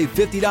you can save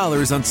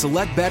 $50 on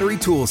select battery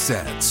tool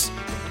sets.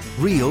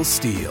 Real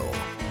Steel.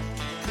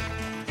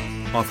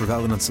 Offer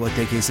valid on select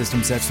AK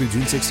system sets through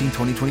June 16,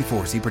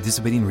 2024. See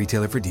participating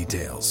retailer for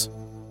details.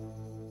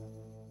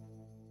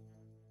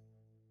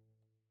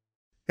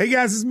 Hey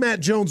guys, this is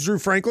Matt Jones, Drew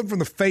Franklin from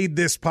the Fade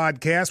This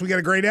podcast. We got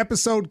a great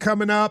episode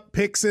coming up,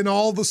 picks in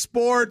all the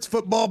sports,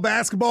 football,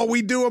 basketball,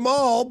 we do them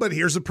all, but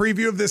here's a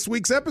preview of this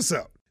week's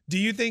episode. Do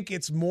you think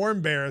it's more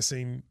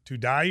embarrassing to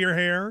dye your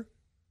hair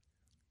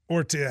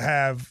or to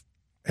have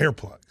hair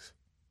plugs?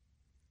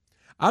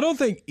 I don't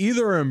think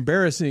either are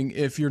embarrassing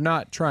if you're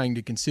not trying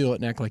to conceal it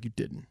and act like you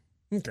didn't.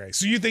 Okay,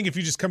 so you think if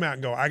you just come out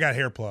and go, I got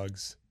hair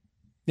plugs.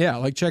 Yeah,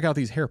 like check out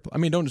these hair plugs. I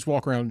mean, don't just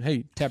walk around,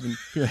 hey, tapping,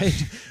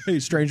 hey,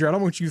 stranger, I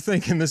don't want you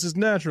thinking this is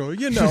natural.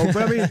 You know,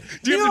 but I mean,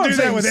 do you have to do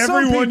that with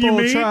everyone you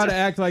meet? Try to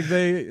act like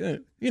they,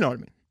 you know what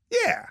I mean?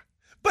 Yeah.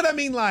 But I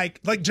mean,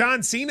 like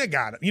John Cena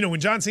got it. You know,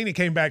 when John Cena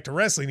came back to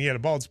wrestling, he had a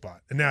bald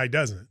spot, and now he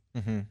doesn't.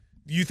 Mm-hmm.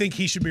 Do you think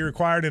he should be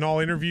required in all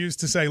interviews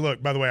to say,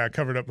 look, by the way, I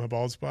covered up my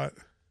bald spot?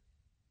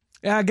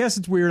 Yeah, I guess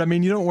it's weird. I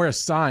mean, you don't wear a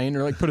sign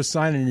or like put a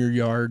sign in your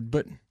yard,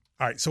 but.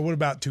 All right, so what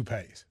about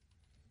toupees?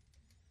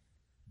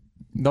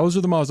 Those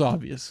are the most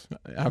obvious.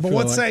 But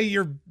let's say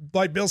you're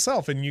like Bill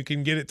Self and you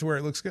can get it to where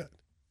it looks good.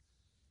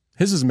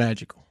 His is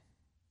magical.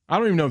 I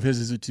don't even know if his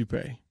is a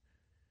toupee.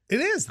 It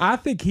is. I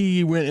think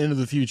he went into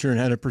the future and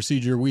had a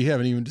procedure we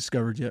haven't even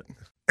discovered yet.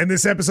 And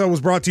this episode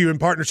was brought to you in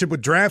partnership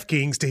with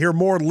DraftKings. To hear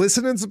more,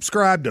 listen and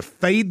subscribe to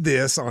Fade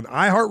This on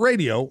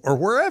iHeartRadio or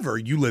wherever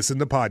you listen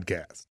to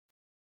podcasts.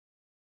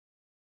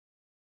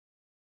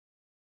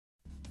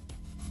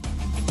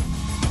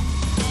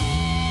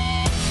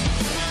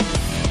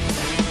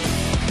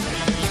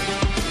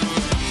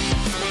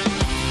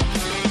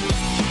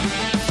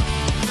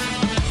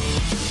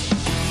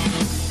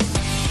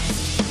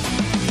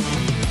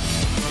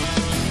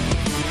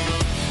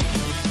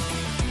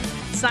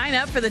 Sign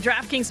up for the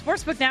DraftKings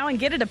Sportsbook now and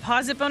get a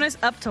deposit bonus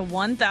up to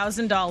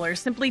 $1,000.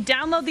 Simply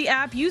download the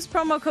app, use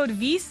promo code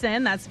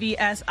VSIN, that's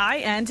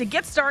VSIN, to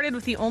get started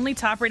with the only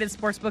top-rated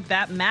sportsbook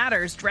that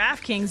matters.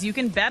 DraftKings, you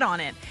can bet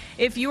on it.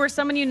 If you or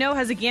someone you know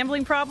has a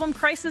gambling problem,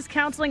 crisis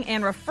counseling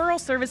and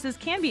referral services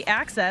can be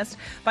accessed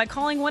by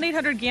calling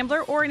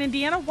 1-800-GAMBLER or in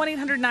Indiana,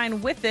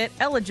 1-800-9-WITH-IT.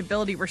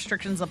 Eligibility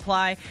restrictions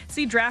apply.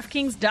 See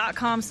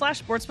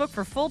DraftKings.com/sportsbook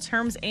for full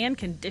terms and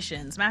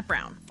conditions. Matt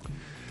Brown.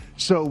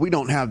 So we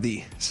don't have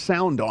the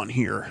sound on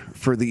here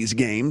for these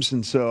games.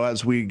 And so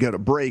as we go to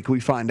break, we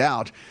find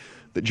out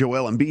that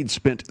Joel Embiid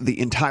spent the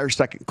entire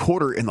second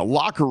quarter in the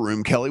locker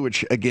room, Kelly,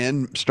 which,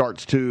 again,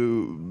 starts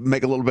to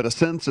make a little bit of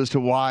sense as to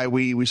why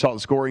we saw the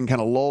scoring kind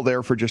of lull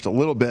there for just a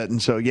little bit.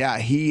 And so, yeah,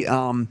 he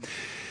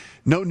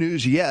no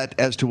news yet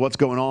as to what's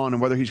going on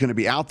and whether he's going to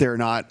be out there or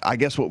not. I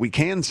guess what we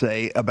can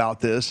say about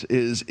this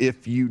is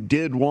if you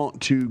did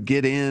want to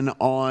get in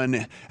on,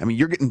 I mean,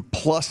 you're getting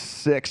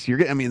 +6. You're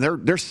getting, I mean, they're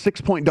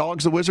 6-point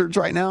dogs, the Wizards,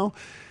 right now,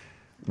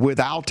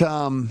 without.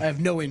 I have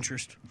no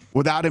interest.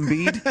 Without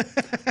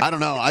Embiid, I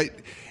don't know. I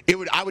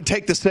would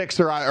take the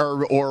 6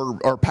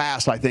 or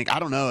pass. I think I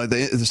don't know.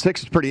 The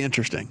 6 is pretty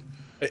interesting.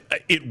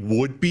 It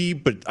would be,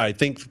 but I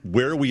think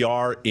where we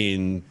are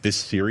in this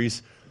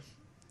series.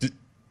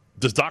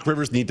 Does Doc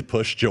Rivers need to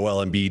push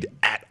Joel Embiid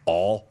at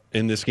all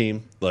in this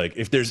game? Like,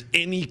 if there's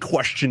any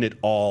question at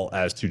all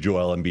as to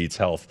Joel Embiid's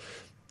health,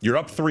 you're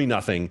up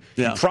 3-0.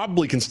 Yeah. You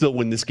probably can still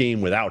win this game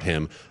without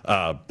him.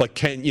 But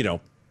can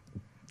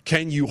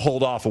you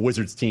hold off a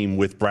Wizards team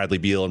with Bradley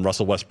Beal and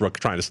Russell Westbrook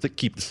trying to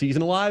keep the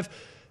season alive?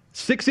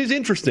 6 is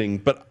interesting,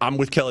 but I'm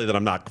with Kelly that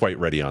I'm not quite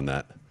ready on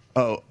that.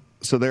 Oh,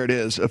 so there it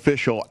is.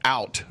 Official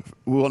out.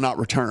 Will not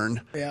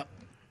return. Yeah.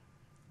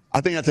 I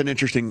think that's an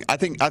interesting. I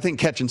think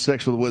catching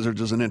 6 with the Wizards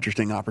is an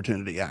interesting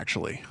opportunity,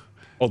 actually.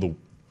 Oh,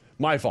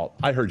 my fault.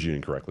 I heard you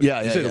incorrectly.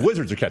 Yeah, you said the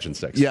Wizards are catching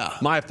 6. Yeah,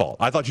 my fault.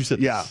 I thought you said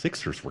the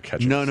Sixers were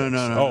catching. No, 6.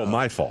 No. Oh,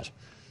 my fault.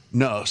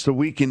 No, so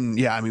we can.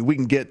 Yeah, I mean, we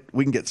can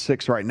get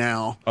 6 right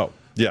now. Oh,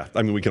 yeah.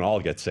 I mean, we can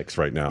all get 6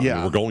 right now. Yeah, I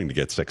mean, we're going to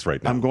get 6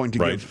 right now. I'm going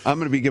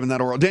to be giving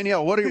that oral.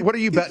 Danielle, what are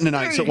you betting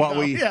tonight? So while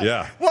we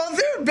Well, if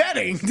they're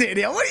betting,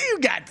 Danielle, what do you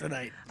got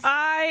tonight?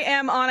 I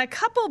am on a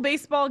couple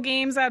baseball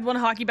games. I had one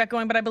hockey bet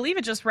going, but I believe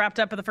it just wrapped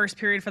up in the first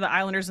period for the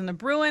Islanders and the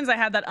Bruins. I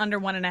had that under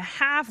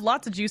 1.5.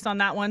 Lots of juice on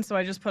that one, so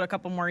I just put a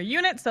couple more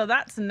units. So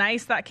that's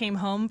nice. That came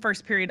home.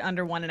 First period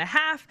under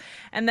 1.5.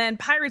 And then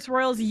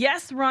Pirates-Royals,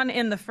 yes, run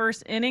in the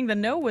first inning. The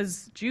no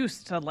was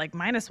juiced to like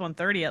minus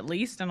 130 at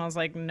least. And I was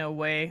like, no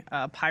way.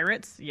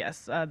 Pirates,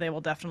 yes, they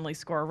will definitely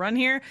score a run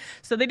here.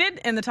 So they did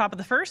in the top of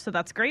the first, so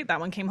that's great. That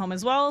one came home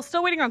as well.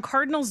 Still waiting on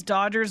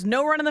Cardinals-Dodgers.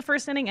 No run in the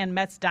first inning. And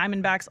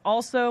Mets-Diamondbacks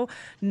also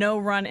no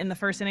run in the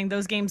first inning.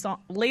 Those games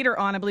later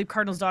on, I believe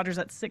Cardinals-Dodgers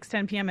at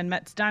 6:10 p.m. and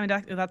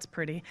Mets-Diamondbacks, that's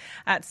pretty,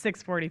 at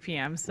 6:40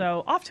 p.m.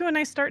 So off to a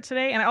nice start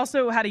today. And I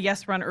also had a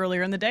yes run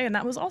earlier in the day, and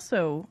that was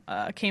also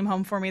came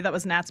home for me. That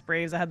was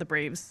Nats-Braves. I had the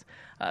Braves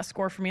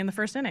score for me in the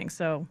first inning.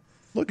 So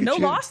no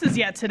losses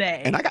yet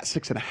today. And I got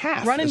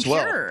 6.5 running as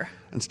well, pure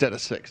instead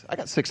of 6. I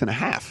got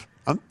 6.5.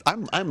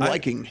 I'm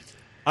liking.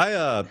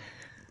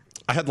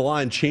 I had the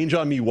line change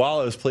on me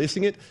while I was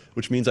placing it,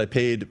 which means I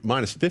paid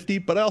minus 50,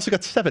 but I also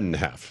got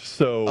 7.5.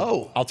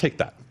 So I'll take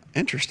that.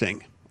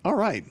 Interesting. All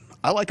right.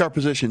 I like our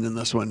position in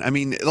this one. I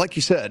mean, like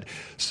you said,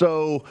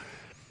 so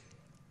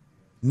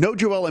no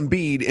Joel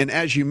Embiid, and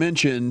as you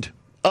mentioned,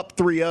 up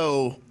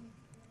 3-0.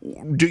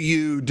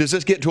 Does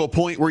this get to a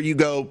point where you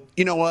go,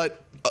 you know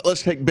what,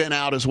 let's take Ben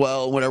out as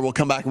well, whatever, we'll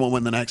come back and we'll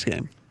win the next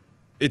game?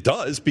 It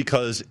does,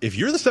 because if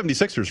you're the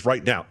 76ers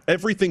right now,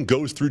 everything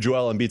goes through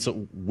Joel Embiid. So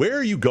where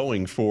are you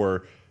going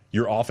for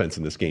your offense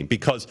in this game?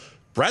 Because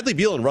Bradley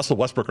Beal and Russell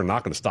Westbrook are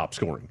not going to stop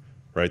scoring,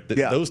 right?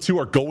 Those two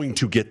are going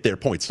to get their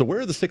points. So where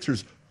are the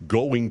Sixers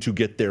going to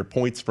get their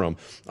points from,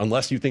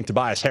 unless you think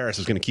Tobias Harris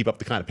is going to keep up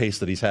the kind of pace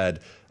that he's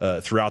had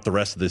throughout the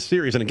rest of this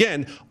series? And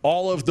again,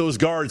 all of those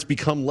guards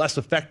become less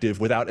effective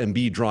without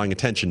Embiid drawing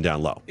attention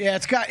down low. Yeah,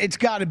 it's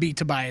got to be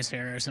Tobias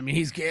Harris. I mean,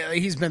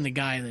 he's been the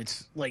guy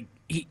that's like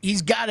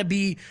he's got to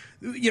be.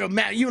 You know,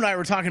 Matt, you and I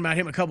were talking about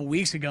him a couple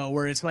weeks ago,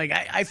 where it's like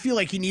I feel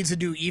like he needs to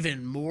do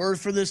even more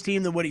for this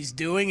team than what he's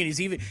doing, and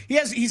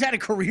he's had a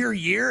career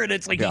year, and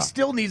it's like he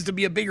still needs to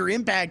be a bigger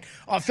impact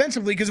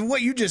offensively because of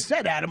what you just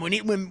said, Adam. When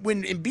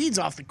Embiid's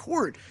off the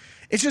court,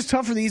 it's just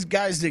tough for these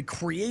guys to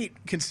create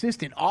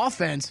consistent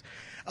offense.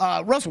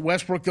 Russell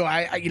Westbrook, though,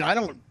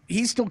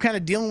 he's still kind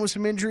of dealing with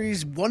some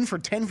injuries. 1 for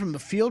 10 from the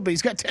field, but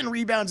he's got 10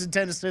 rebounds and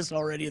 10 assists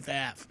already at the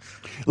half.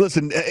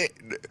 Listen,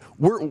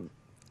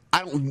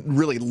 I don't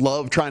really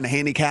love trying to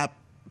handicap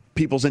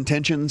people's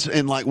intentions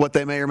and like what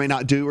they may or may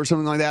not do or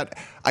something like that.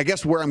 I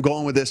guess where I'm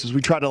going with this is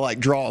we try to like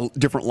draw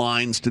different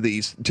lines to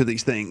these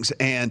things.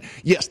 And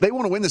yes, they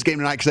want to win this game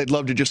tonight because they'd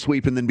love to just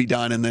sweep and then be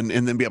done and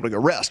then be able to go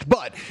rest.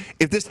 But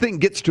if this thing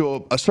gets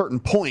to a certain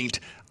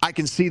point, I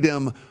can see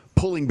them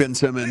pulling Ben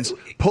Simmons,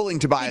 pulling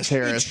Tobias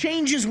Harris. It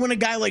changes when a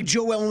guy like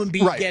Joel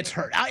Embiid gets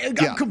hurt. I'm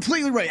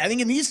completely right. I think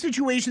in these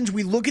situations,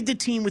 we look at the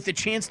team with the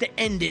chance to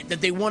end it,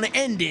 that they want to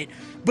end it.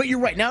 But you're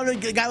right. Now a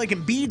guy like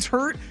Embiid's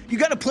hurt, you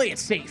got to play it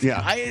safe.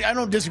 Yeah. I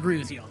don't disagree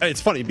with you.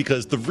 It's funny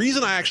because the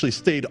reason I actually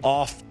stayed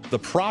off the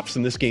props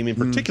in this game in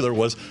particular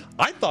was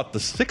I thought the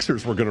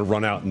Sixers were going to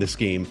run out in this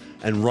game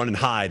and run and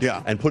hide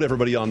and put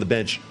everybody on the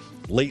bench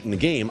late in the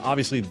game.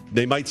 Obviously,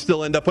 they might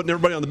still end up putting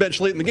everybody on the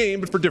bench late in the game,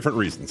 but for different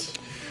reasons.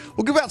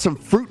 We'll give out some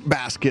fruit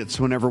baskets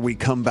whenever we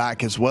come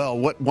back as well.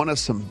 What won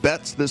us some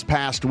bets this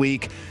past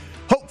week?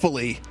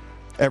 Hopefully,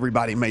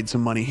 everybody made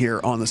some money here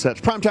on the sets.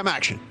 Primetime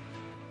action.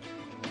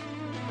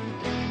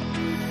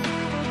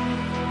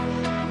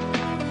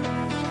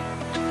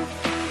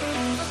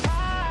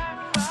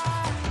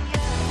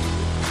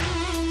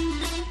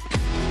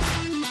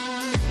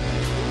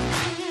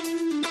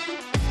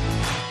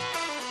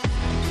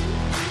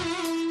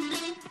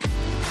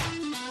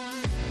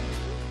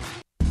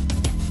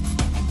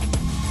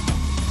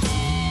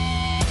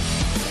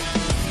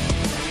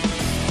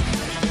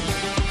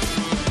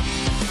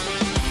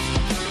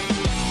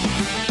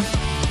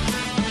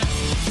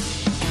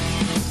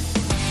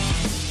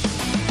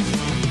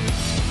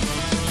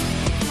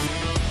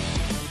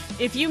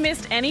 If you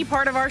missed any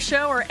part of our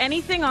show or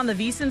anything on the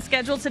VSiN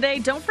schedule today,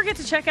 don't forget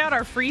to check out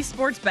our free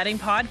sports betting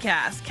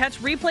podcast. Catch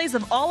replays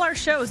of all our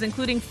shows,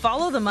 including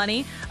Follow the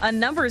Money, A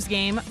Numbers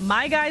Game,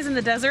 My Guys in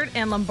the Desert,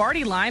 and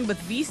Lombardi Line with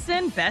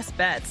VSiN Best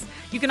Bets.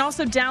 You can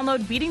also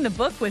download Beating the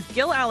Book with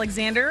Gil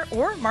Alexander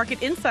or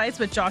Market Insights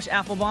with Josh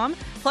Applebaum.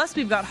 Plus,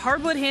 we've got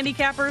Hardwood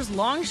Handicappers,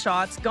 Long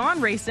Shots,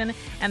 Gone Racing,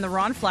 and the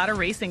Ron Flatter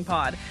Racing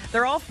Pod.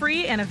 They're all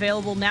free and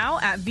available now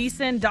at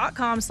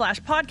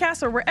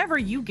vsin.com/podcast or wherever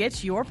you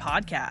get your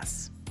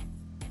podcasts.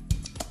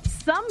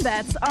 Some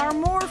bets are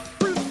more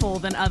fruitful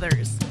than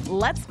others.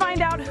 Let's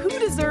find out who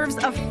deserves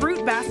a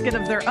fruit basket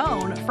of their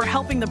own for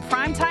helping the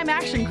Primetime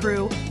Action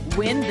crew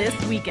win this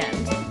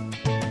weekend.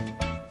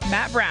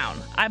 Matt Brown,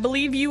 I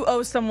believe you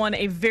owe someone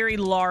a very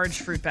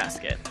large fruit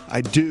basket. I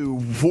do.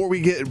 Before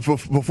we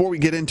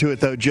get into it,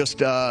 though,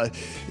 just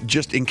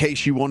in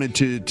case you wanted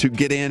to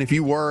get in, if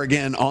you were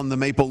again on the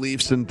Maple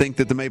Leafs and think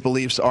that the Maple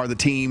Leafs are the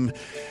team,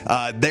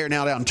 they're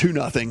now down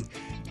 2-0.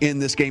 in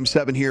this Game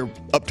 7 here,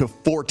 up to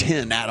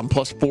 410, Adam,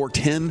 plus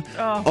 410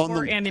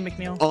 on Andy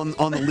McNeil.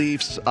 On the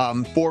Leafs.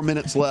 4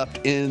 minutes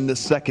left in the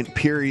second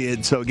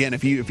period. So, again,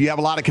 if you have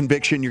a lot of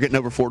conviction, you're getting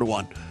over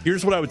 4-1.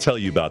 Here's what I would tell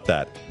you about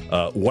that.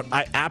 What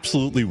I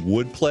absolutely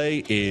would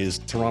play is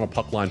Toronto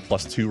puck line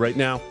 +2 right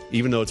now,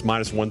 even though it's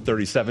minus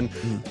 137,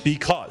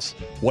 because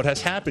what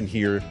has happened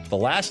here, the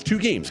last two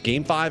games,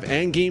 Game 5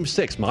 and Game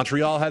 6,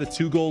 Montreal had a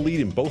 2-goal lead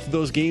in both of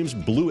those games,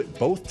 blew it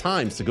both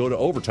times to go to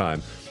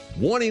overtime.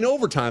 One in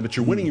overtime, but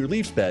you're winning your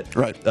Leafs bet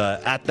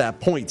at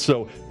that point.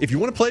 So if you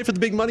want to play for the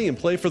big money and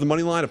play for the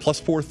money line at plus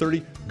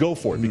 430, go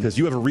for it, because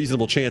you have a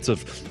reasonable chance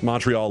of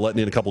Montreal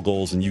letting in a couple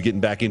goals and you getting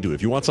back into it.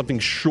 If you want something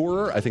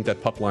surer, I think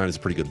that puck line is a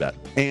pretty good bet.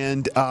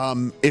 And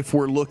if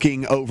we're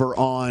looking over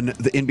on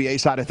the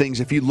NBA side of things,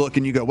 if you look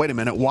and you go, wait a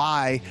minute,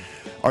 why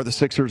are the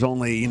Sixers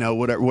only,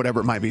 whatever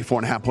it might be,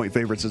 4.5-point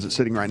favorites as it's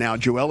sitting right now?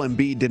 Joel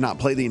Embiid did not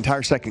play the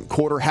entire second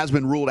quarter, has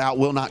been ruled out,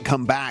 will not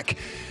come back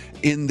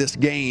in this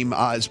game.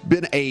 Has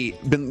been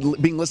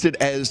being listed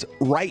as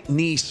right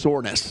knee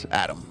soreness,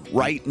 Adam.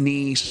 Right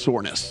knee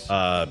soreness.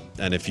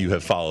 And if you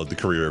have followed the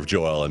career of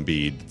Joel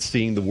Embiid,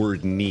 seeing the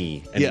word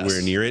knee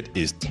anywhere near it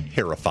is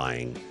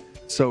terrifying.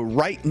 So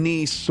right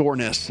knee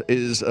soreness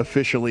is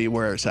officially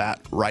where it's at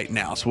right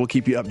now. So we'll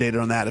keep you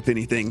updated on that if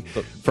anything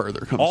further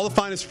comes. All the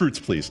finest fruits,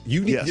 please.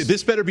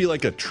 This better be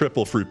like a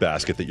triple fruit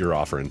basket that you're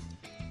offering.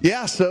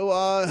 Yeah,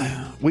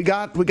 so we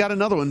got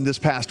another one this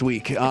past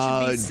week. It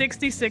should be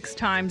 66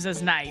 times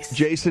as nice.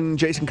 Jason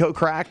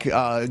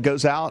Kokrak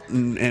goes out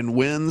and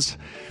wins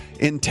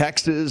in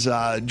Texas.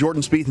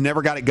 Jordan Spieth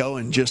never got it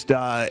going.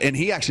 And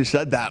he actually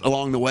said that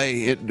along the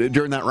way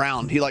during that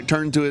round. He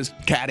turned to his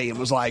caddy and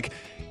was like,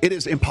 "It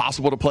is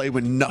impossible to play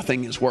when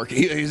nothing is working."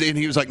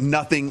 He was like,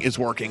 "Nothing is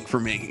working for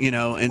me,"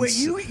 And wait,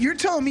 you're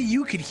telling me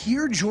you could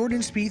hear Jordan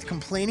Spieth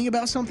complaining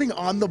about something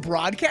on the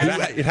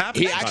broadcast? It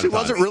happened. He actually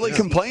wasn't really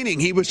complaining.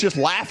 He was just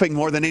laughing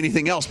more than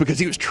anything else because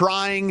he was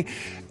trying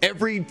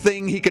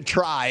everything he could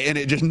try,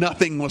 and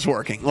nothing was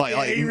working.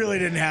 He really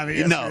didn't have it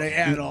yesterday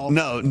at all.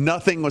 No,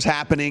 nothing was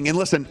happening. And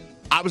listen,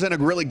 I was in a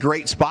really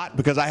great spot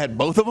because I had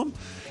both of them,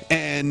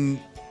 and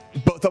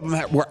both of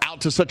them were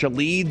out to such a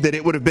lead that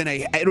it would have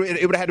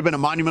had to been a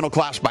monumental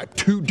collapse by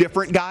two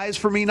different guys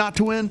for me not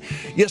to win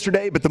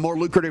yesterday. But the more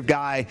lucrative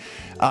guy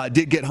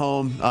did get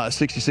home,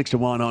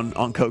 66-1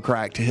 on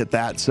Kokrak to hit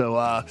that.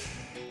 So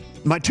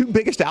my two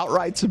biggest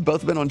outrights have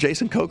both been on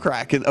Jason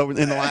Kokrak in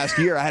the last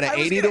year. I had an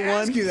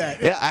 80-1.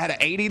 Yeah, I had an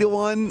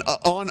 80-1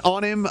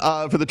 on him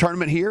for the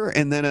tournament here,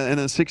 and then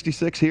a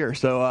 66 here.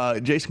 So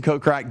Jason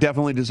Kokrak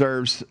definitely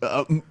deserves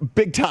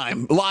big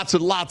time, lots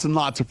and lots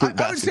of fruit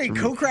baskets. I would say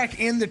Kokrak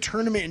and the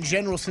tournament in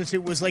general, since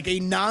it was like a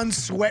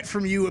non-sweat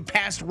from you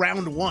past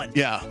round one.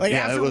 Yeah,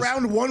 after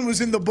round one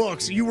was in the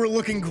books, you were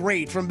looking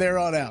great from there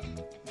on out.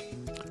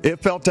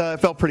 It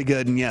felt pretty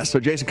good, and so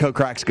Jason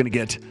Kokrak's going to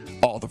get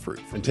all the fruit.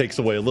 And takes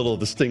away a little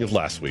of the sting of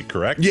last week,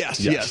 correct?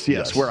 Yes.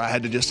 Where I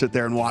had to just sit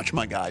there and watch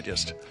my guy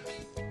just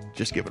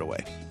give it away.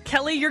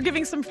 Kelly, you're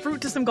giving some fruit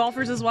to some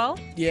golfers as well?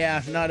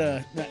 Yeah,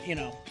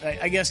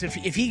 I guess if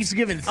he's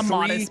given a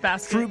modest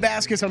basket. Fruit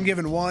baskets, I'm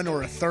giving one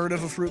or a third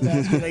of a fruit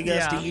basket, I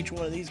guess, to each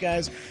one of these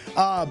guys.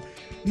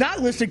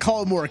 Not listed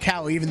Colin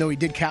Morikawa, even though he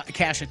did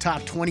cash a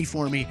top 20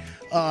 for me.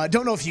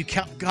 Don't know if you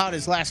got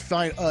his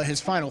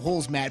his final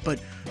holes, Matt, but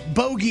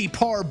bogey,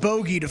 par,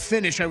 bogey to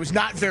finish, I was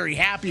not very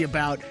happy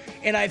about.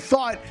 And I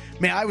thought,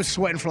 man, I was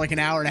sweating for like an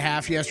hour and a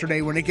half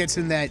yesterday when it gets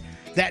in that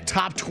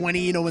top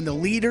 20, in the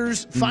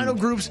leaders, final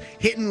groups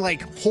hitting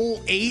like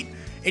hole 8,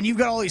 and you've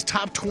got all these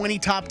top 20,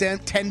 top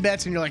 10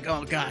 bets, and you're like,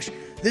 oh gosh,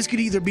 this could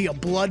either be a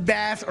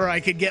bloodbath or I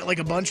could get like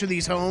a bunch of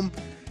these home.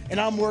 And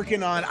I'm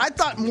working on, I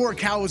thought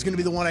Morikawa was going to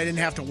be the one I didn't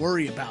have to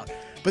worry about.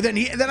 But then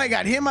I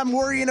got him I'm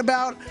worrying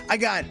about. I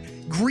got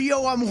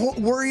Griot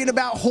I'm worrying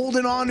about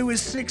holding on to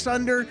his 6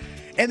 under.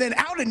 And then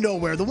out of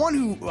nowhere, the one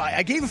who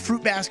I gave a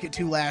fruit basket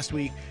to last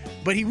week,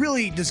 but he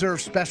really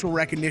deserves special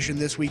recognition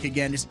this week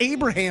again, is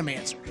Abraham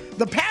Ancer.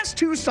 The past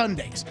 2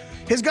 Sundays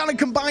has got a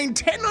combined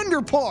 10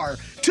 under par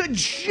to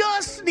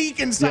just sneak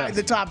inside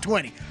the top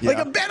 20. Like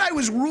a bet I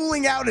was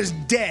ruling out as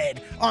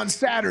dead on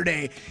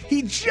Saturday,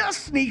 he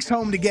just sneaks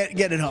home to get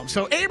it home.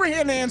 So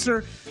Abraham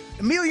Ancer,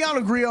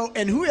 Emiliano Griot,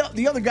 and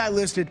the other guy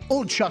listed,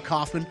 old Chuck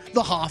Hoffman,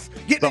 the Hoff,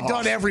 getting it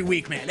done every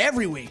week, man,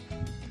 every week.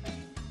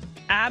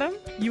 Adam,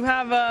 you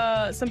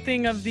have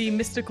something of the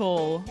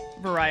mystical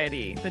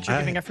variety that you're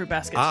giving a fruit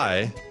basket to.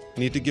 I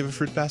need to give a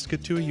fruit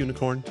basket to a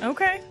unicorn.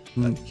 Okay.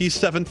 He's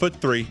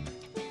 7'3",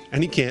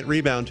 and he can't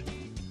rebound.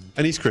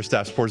 And he's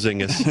Kristaps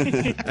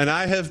Porzingis. And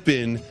I have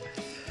been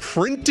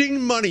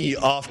printing money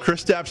off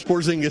Kristaps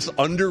Porzingis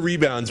under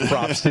rebounds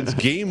props since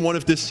game 1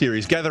 of this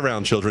series. Gather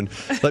around, children.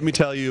 Let me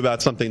tell you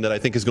about something that I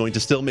think is going to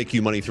still make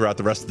you money throughout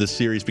the rest of this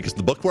series, because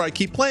the book where I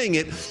keep playing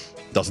it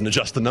doesn't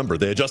adjust the number.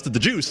 They adjusted the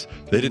juice.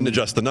 They didn't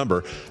adjust the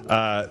number.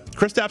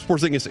 Kristaps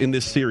Porzingis in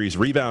this series,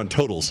 rebound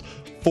totals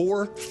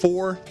 4,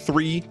 4,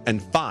 3,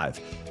 and 5.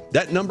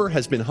 That number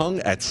has been hung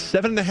at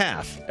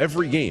 7.5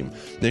 every game.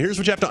 Now, here's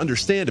what you have to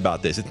understand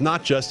about this. It's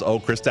not just,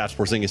 Kristaps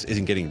Porzingis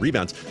isn't getting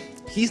rebounds.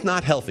 He's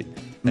not healthy.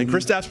 And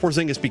Kristaps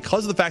Porzingis,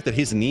 because of the fact that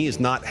his knee is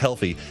not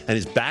healthy and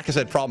his back has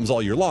had problems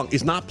all year long,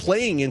 is not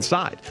playing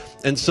inside.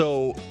 And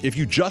so if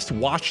you just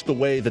watch the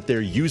way that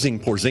they're using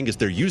Porzingis,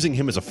 they're using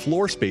him as a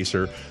floor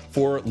spacer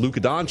for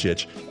Luka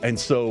Doncic. And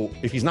so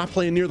if he's not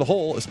playing near the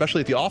hole, especially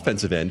at the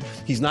offensive end,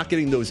 he's not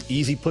getting those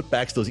easy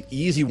putbacks, those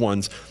easy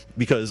ones,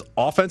 because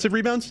offensive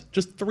rebounds,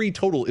 just 3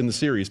 total in the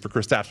series for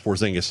Kristaps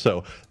Porzingis.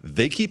 So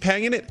they keep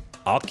hanging it.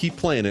 I'll keep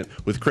playing it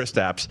with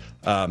Kristaps.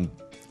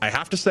 I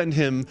have to send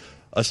him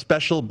a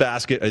special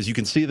basket, as you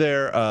can see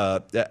there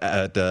at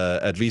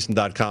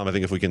VSiN.com. I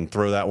think if we can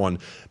throw that one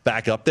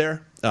back up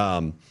there,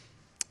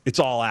 it's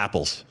all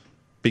apples,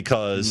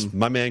 because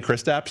my man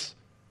Kristaps,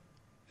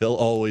 he'll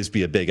always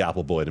be a big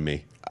apple boy to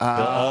me. He'll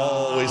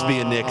always be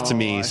a Knick to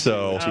me.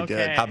 So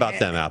how about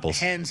them apples?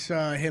 Hence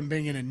him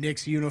being in a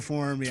Knicks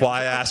uniform. That's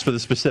why I asked for the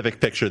specific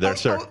picture there,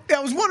 sir. I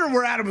was wondering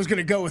where Adam was going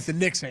to go with the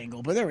Knicks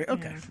angle, but there we go.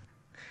 Okay.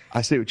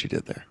 I see what you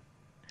did there.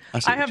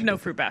 I have no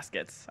fruit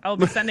baskets. I'll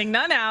be sending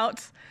none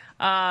out.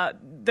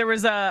 There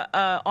was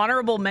a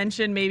honorable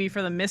mention maybe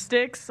for the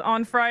Mystics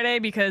on Friday,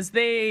 because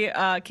they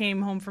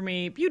came home for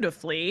me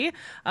beautifully.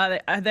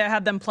 They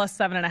had them plus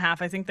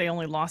 7.5. I think they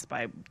only lost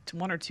by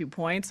 1 or 2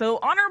 points. So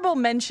honorable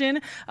mention,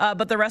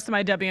 but the rest of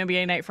my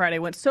WNBA night Friday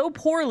went so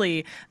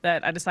poorly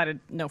that I decided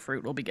no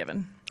fruit will be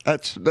given.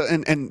 That's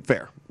and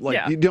fair.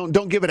 You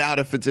don't give it out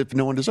if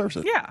no one deserves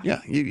it. Yeah.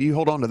 You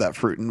hold on to that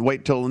fruit and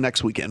wait till the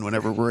next weekend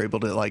whenever we're able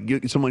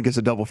to someone gets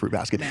a double fruit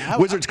basket.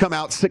 Wizards come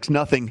out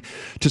 6-0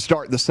 to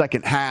start the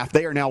second half.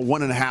 They are now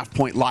 1.5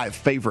 point live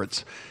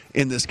favorites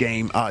in this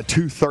game.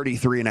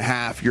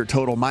 233.5 your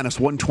total, minus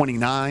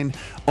 129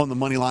 on the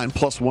money line,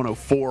 plus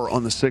 104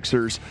 on the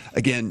Sixers.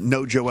 Again,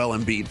 no Joel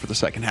Embiid for the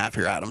second half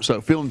here, Adam. So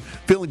feeling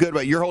good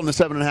about it. You're holding a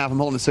 7.5. I'm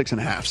holding a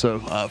 6.5. So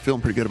feeling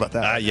pretty good about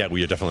that. Yeah,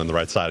 we are definitely on the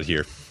right side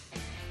here.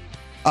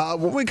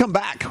 When we come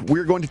back,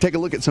 we're going to take a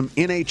look at some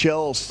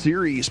NHL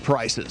series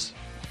prices.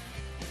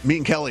 Me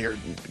and Kelly are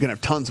going to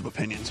have tons of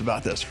opinions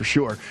about this for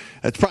sure.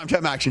 It's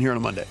primetime action here on a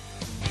Monday.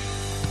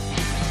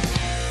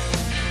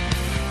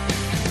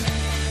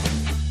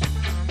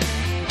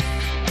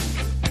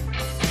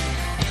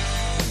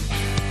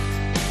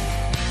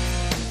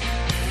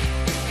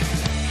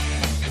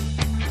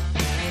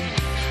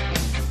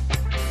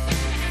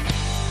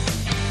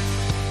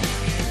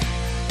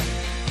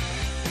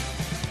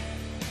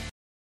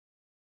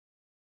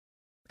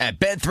 At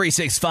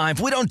Bet365,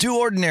 we don't do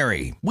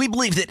ordinary. We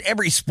believe that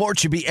every sport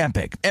should be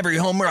epic. Every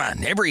home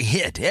run, every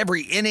hit,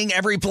 every inning,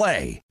 every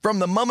play. From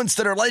the moments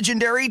that are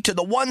legendary to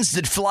the ones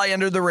that fly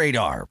under the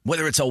radar.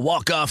 Whether it's a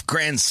walk-off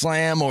grand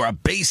slam or a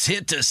base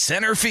hit to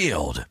center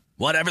field.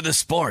 Whatever the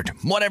sport,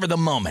 whatever the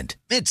moment.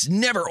 It's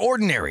never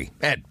ordinary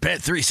at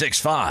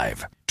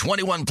Bet365.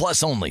 21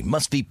 plus only.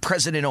 Must be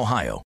present in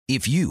Ohio.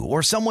 If you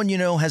or someone you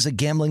know has a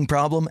gambling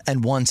problem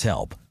and wants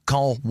help,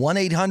 call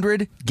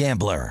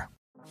 1-800-GAMBLER.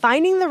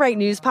 Finding the right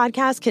news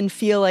podcast can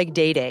feel like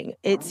dating.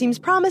 It seems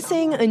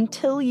promising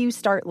until you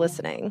start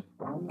listening.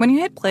 When you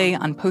hit play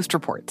on Post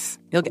Reports,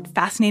 you'll get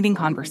fascinating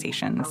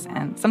conversations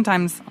and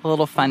sometimes a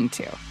little fun,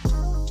 too.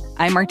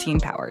 I'm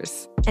Martine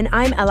Powers. And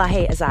I'm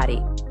Elahe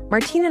Azadi.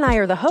 Martine and I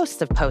are the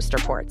hosts of Post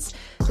Reports.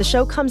 The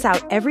show comes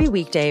out every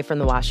weekday from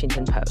The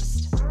Washington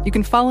Post. You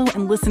can follow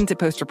and listen to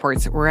Post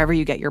Reports wherever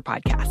you get your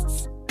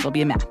podcasts. It'll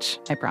be a match,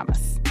 I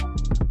promise.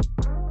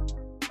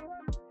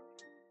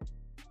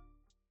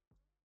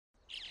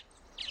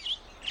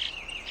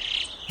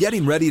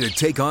 Getting ready to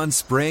take on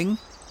spring?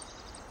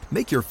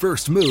 Make your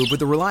first move with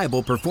the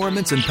reliable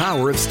performance and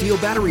power of Steel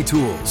battery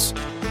tools.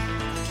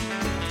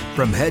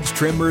 From hedge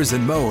trimmers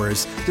and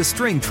mowers to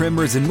string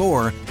trimmers and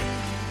more,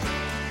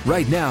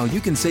 right now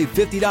you can save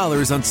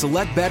 $50 on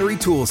select battery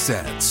tool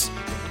sets.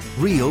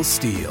 Real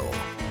Steel.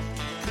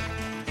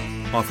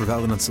 Offer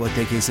valid on select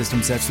AK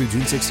system sets through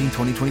June 16,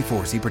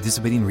 2024. See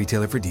participating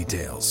retailer for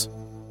details.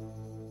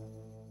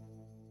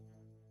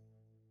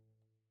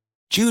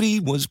 Judy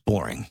was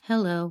boring.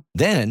 Hello.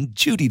 Then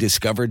Judy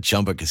discovered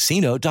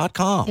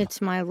ChumbaCasino.com. It's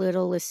my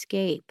little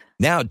escape.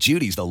 Now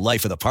Judy's the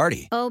life of the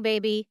party. Oh,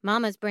 baby,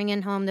 mama's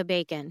bringing home the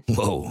bacon.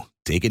 Whoa,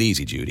 take it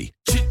easy, Judy.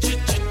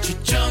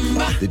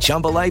 The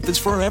Chumba life is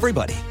for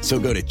everybody. So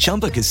go to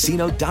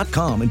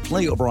ChumbaCasino.com and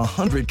play over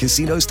 100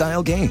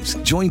 casino-style games.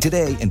 Join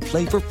today and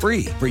play for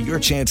free for your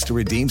chance to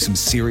redeem some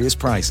serious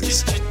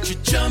prizes.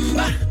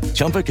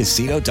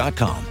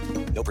 ChumbaCasino.com.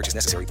 No purchase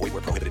necessary. Void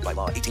where prohibited by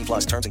law. 18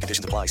 plus terms and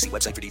conditions apply. See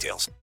website for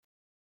details.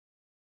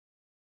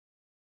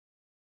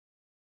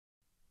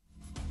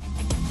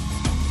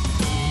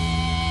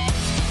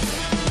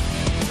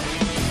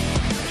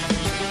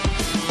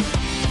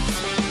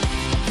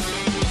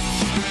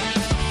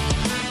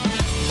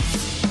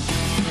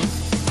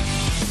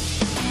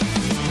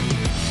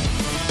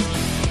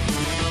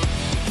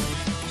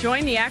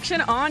 Join the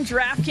action on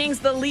DraftKings,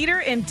 the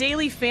leader in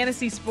daily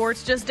fantasy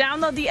sports. Just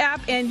download the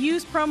app and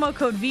use promo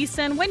code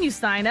VSiN when you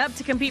sign up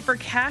to compete for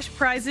cash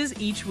prizes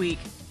each week.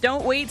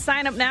 Don't wait.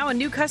 Sign up now, and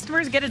new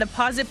customers get a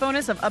deposit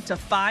bonus of up to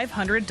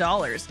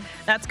 $500.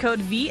 That's code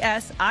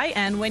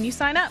VSIN when you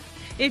sign up.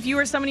 If you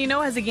or someone you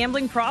know has a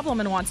gambling problem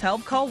and wants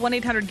help, call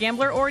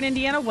 1-800-GAMBLER or in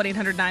Indiana,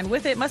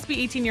 1-800-9-WITH-IT. Must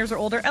be 18 years or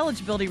older.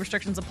 Eligibility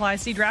restrictions apply.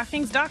 See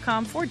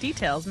DraftKings.com for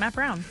details. Matt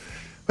Brown.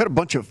 We had a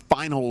bunch of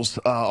finals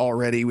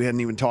already. We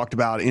hadn't even talked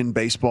about in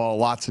baseball.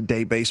 Lots of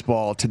day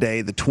baseball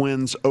today. The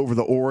Twins over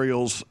the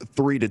Orioles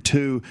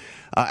 3-2.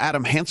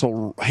 Adam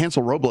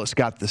Hansel Robles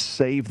got the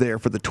save there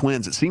for the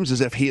Twins. It seems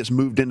as if he has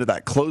moved into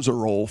that closer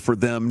role for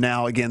them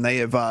now. Again,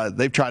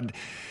 they've tried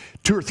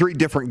 2 or 3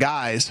 different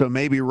guys, so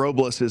maybe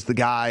Robles is the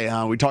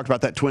guy. We talked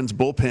about that Twins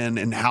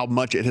bullpen and how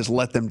much it has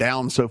let them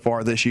down so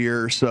far this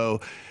year.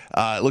 So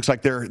it looks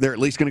like they're at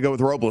least going to go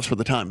with Robles for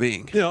the time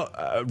being.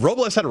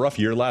 Robles had a rough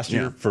year last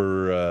year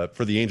for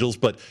the Angels,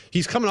 but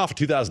he's coming off of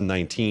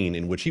 2019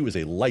 in which he was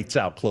a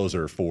lights-out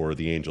closer for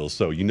the Angels.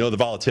 So the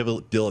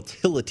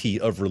volatility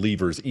of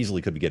relievers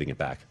easily could be getting it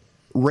back.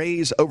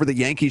 Rays over the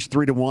Yankees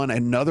 3-1.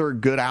 Another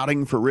good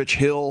outing for Rich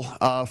Hill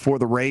for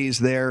the Rays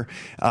there.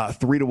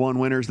 3-1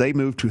 winners. They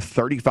moved to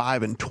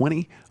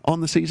 35-20 on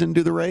the season,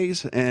 do the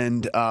Rays.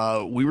 And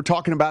we were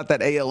talking about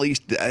that AL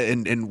East,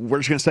 and we're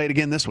just going to say it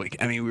again this week.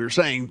 I mean, we were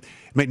saying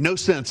it made no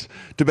sense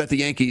to bet the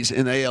Yankees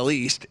in the AL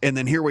East. And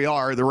then here we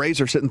are. The Rays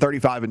are sitting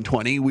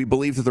 35-20. We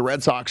believe that the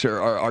Red Sox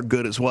are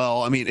good as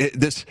well. I mean,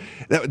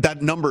 that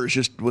number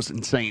was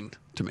insane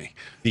to me.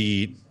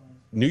 The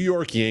New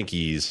York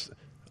Yankees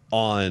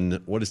on,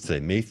 what is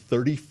today, May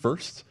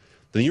 31st?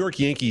 The New York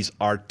Yankees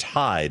are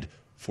tied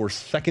for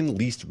second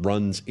least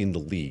runs in the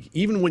league.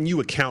 Even when you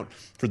account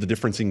for the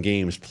difference in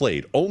games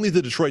played, only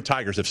the Detroit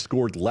Tigers have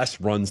scored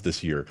less runs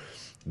this year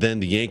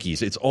than the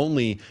Yankees. It's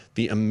only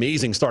the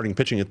amazing starting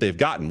pitching that they've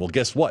gotten. Well,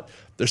 guess what?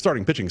 Their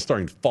starting pitching is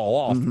starting to fall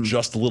off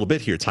just a little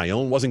bit here.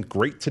 Tyone wasn't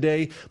great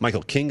today.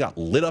 Michael King got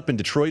lit up in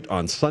Detroit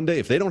on Sunday.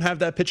 If they don't have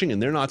that pitching and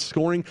they're not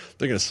scoring,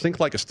 they're going to sink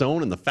like a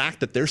stone. And the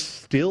fact that they're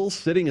still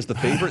sitting as the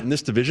favorite in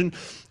this division,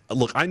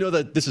 look, I know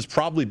that this is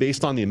probably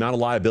based on the amount of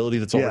liability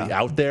that's already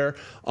out there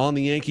on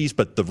the Yankees,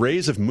 but the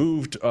Rays have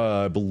moved,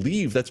 I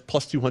believe that's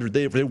plus 200.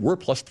 They were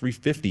plus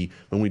 350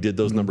 when we did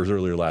those numbers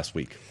earlier last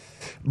week.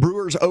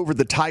 Brewers over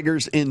the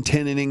Tigers in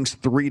 10 innings,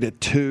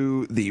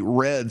 3-2. The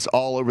Reds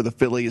all over the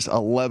Phillies,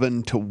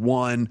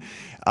 11-1.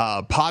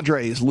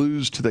 Padres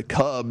lose to the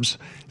Cubs,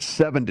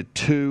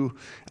 7-2.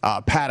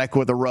 Paddock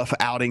with a rough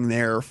outing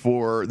there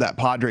for that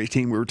Padres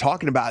team. We were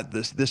talking about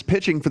this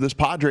pitching for this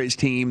Padres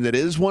team that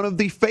is one of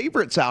the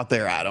favorites out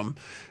there, Adam.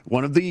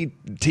 One of the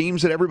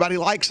teams that everybody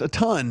likes a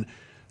ton.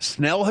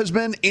 Snell has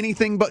been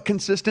anything but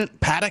consistent.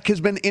 Paddock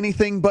has been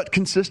anything but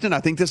consistent. I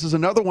think this is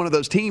another one of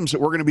those teams that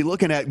we're going to be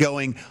looking at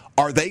going,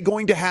 are they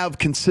going to have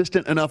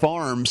consistent enough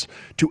arms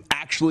to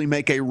actually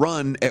make a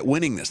run at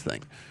winning this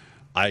thing?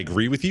 I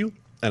agree with you.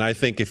 And I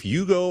think if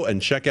you go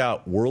and check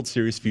out World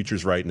Series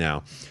futures right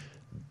now,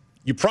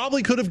 you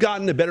probably could have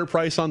gotten a better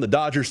price on the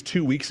Dodgers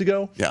 2 weeks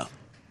ago. Yeah.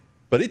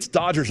 But it's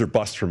Dodgers or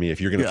bust for me if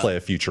you're going to play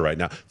a future right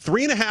now.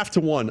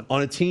 3.5-1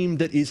 on a team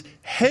that is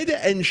head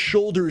and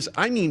shoulders,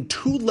 2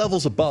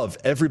 levels above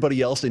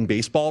everybody else in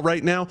baseball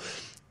right now.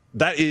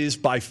 That is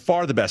by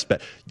far the best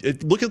bet.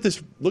 Look at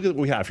this. Look at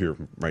what we have here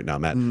right now,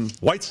 Matt.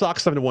 White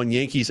Sox 7-1,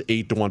 Yankees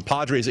 8-1,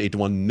 Padres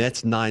 8-1,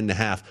 Mets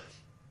 9.5.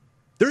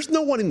 There's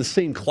no one in the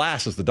same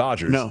class as the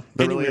Dodgers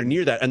anywhere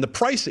near that. And the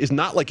price is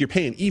not like you're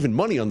paying even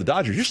money on the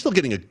Dodgers. You're still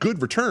getting a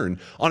good return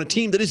on a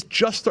team that is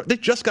they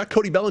just got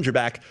Cody Bellinger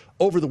back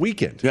over the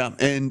weekend. Yeah,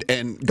 and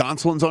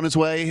Gonsolin's on his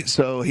way.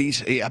 So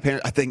I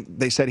think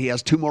they said he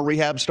has 2 more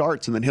rehab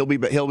starts, and then he'll be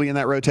in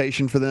that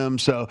rotation for them.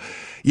 So,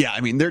 yeah,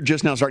 they're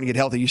just now starting to get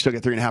healthy. You still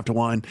get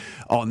 3.5-1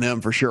 on them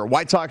for sure.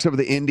 White Sox over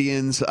the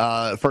Indians,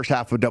 first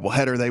half of a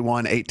doubleheader, they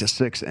won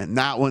 8-6, and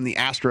that one the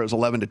Astros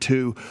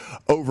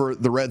 11-2 over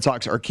the Red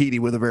Sox. Urquidy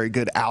with a very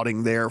good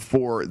outing there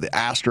for the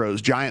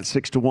Astros. Giants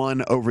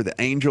 6-1 over the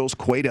Angels.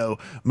 Cueto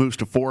moves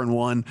to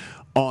 4-1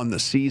 on the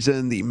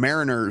season. The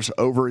Mariners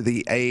over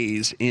the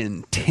A's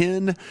in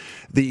 10.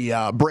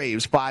 The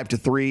Braves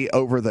 5-3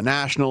 over the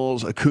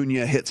Nationals.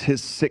 Acuna hits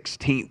his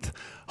 16th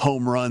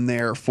home run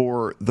there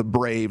for the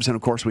Braves. And,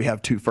 of course, we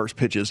have 2 first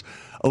pitches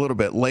a little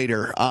bit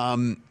later.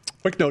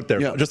 Quick note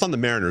there, just on the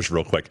Mariners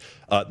real quick.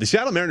 The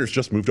Seattle Mariners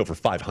just moved over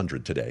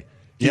 500 today.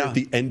 Here at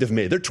the end of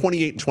May. They're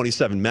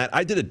 28-27. Matt,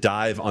 I did a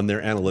dive on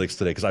their analytics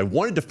today because I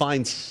wanted to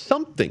find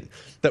something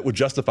that would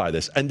justify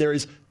this, and there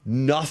is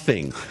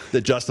nothing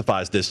that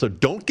justifies this. So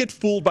don't get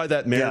fooled by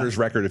that Mariners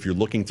record if you're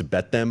looking to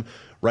bet them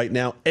right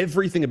now.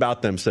 Everything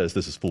about them says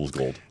this is fool's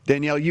gold.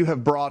 Danielle, you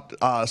have brought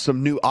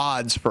some new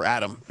odds for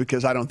Adam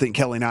because I don't think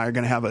Kelly and I are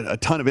going to have a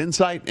ton of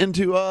insight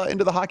into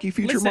the hockey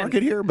future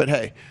market here. But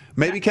hey,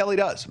 maybe Kelly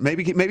does.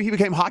 Maybe he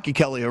became Hockey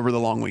Kelly over the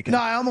long weekend. No,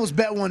 I almost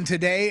bet one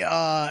today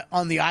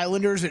on the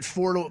Islanders at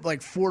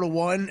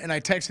 4-1, and I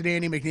texted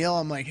Andy McNeil.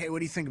 I'm like, hey, what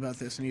do you think about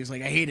this? And he was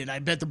like, I hate it. I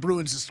bet the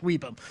Bruins to sweep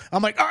them.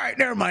 I'm like, all right,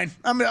 never mind.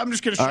 I'm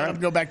just going to shut up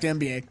and go back to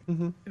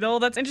NBA. Well,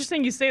 that's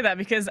interesting you say that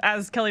because,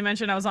 as Kelly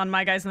mentioned, I was on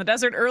My Guys in the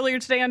Desert earlier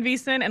today on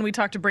VSiN, and we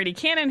talked to Brady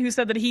Cannon, who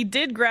said that he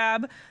did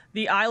grab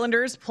The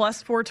Islanders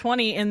plus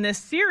 420 in this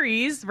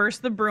series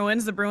versus the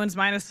Bruins. The Bruins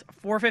minus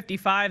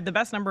 455. The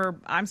best number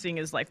I'm seeing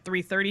is like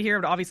 330 here,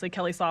 but obviously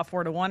Kelly saw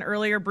 4-1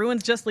 earlier.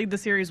 Bruins just lead the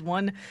series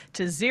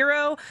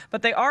 1-0,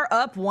 but they are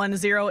up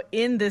 1-0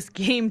 in this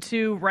game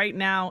too right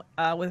now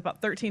with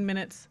about 13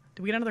 minutes.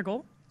 Did we get another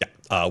goal?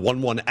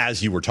 1-1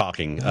 as you were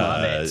talking.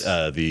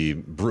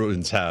 The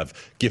Bruins have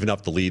given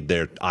up the lead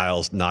there.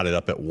 Isles knotted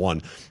up at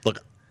 1.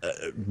 Look,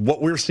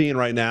 what we're seeing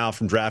right now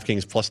from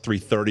DraftKings plus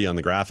 330 on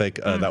the graphic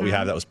that we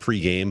have, that was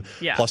pregame,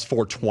 plus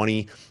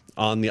 420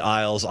 on the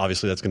Isles.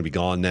 Obviously, that's going to be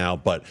gone now,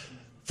 but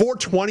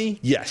 420,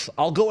 yes,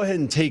 I'll go ahead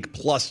and take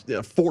plus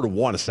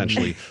 4-1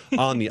 essentially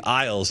on the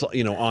Isles.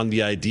 On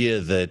the idea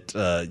that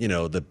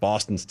that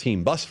Boston's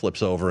team bus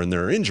flips over and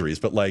there are injuries,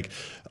 but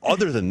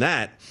other than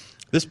that.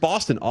 This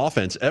Boston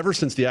offense, ever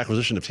since the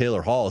acquisition of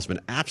Taylor Hall, has been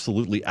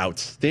absolutely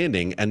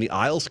outstanding, and the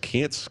Isles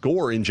can't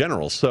score in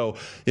general. So,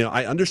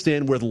 I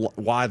understand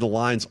why the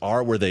lines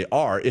are where they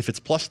are. If it's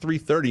plus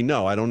 330,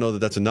 no, I don't know that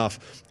that's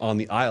enough on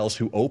the Isles,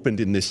 who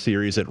opened in this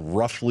series at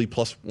roughly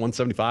plus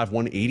 175,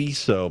 180.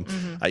 So,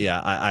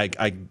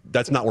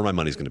 that's not where my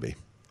money's going to be.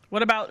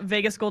 What about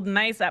Vegas Golden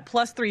Knights at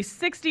plus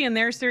 360 in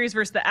their series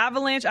versus the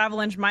Avalanche?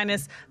 Avalanche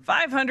minus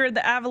 500.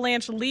 The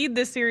Avalanche lead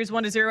this series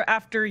 1-0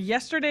 after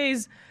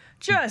yesterday's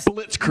just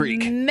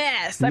blitzkrieg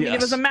mess. I mean,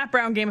 it was a Matt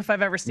Brown game if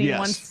I've ever seen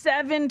one.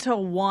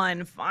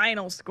 7-1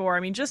 final score. I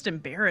mean, just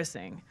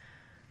embarrassing.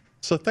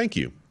 So thank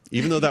you.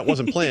 Even though that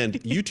wasn't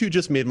planned, you two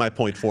just made my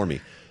point for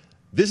me.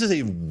 This is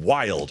a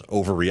wild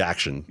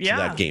overreaction to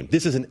that game.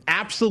 This is an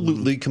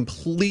absolutely,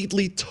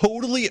 completely,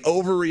 totally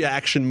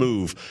overreaction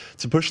move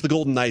to push the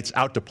Golden Knights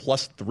out to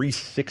plus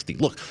 360.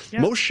 Look,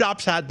 most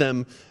shops had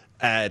them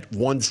at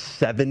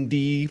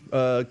 170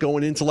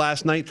 going into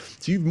last night.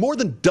 So you've more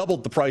than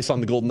doubled the price on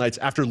the Golden Knights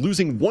after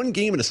losing one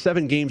game in a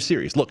 7-game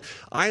series. Look,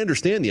 I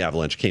understand the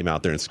Avalanche came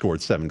out there and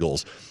scored 7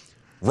 goals.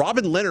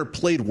 Robin Leonard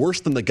played worse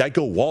than the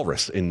Geico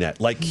Walrus in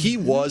net. He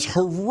was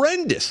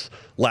horrendous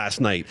last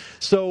night.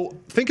 So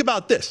think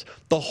about this.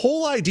 The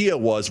whole idea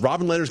was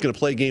Robin Leonard's going to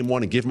play game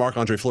 1 and give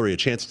Marc-Andre Fleury a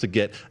chance to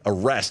get a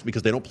rest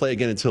because they don't play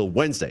again until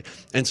Wednesday.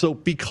 And so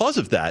because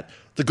of that,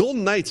 the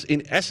Golden Knights,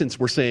 in essence,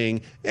 were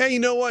saying, you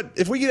know what?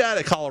 If we get out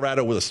of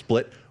Colorado with a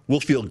split, we'll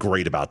feel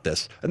great about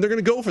this. And they're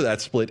going to go for that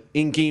split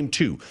in game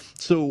 2.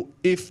 So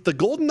if the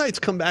Golden Knights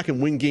come back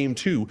and win game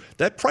 2,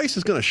 that price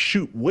is going to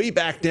shoot way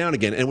back down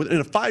again. And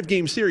in a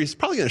 5-game series, it's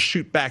probably going to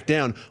shoot back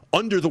down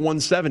under the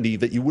 170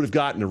 that you would have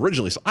gotten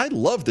originally. So I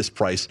love this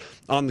price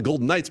on the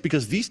Golden Knights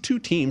because these two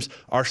teams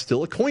are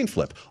still a coin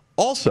flip.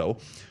 Also,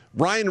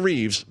 Ryan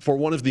Reeves, for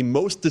one of the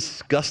most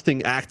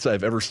disgusting acts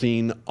I've ever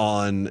seen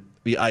on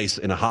the ice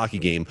in a hockey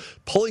game,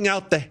 pulling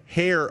out the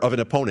hair of an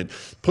opponent,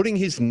 putting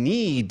his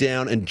knee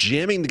down and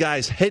jamming the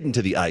guy's head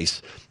into the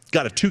ice,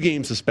 got a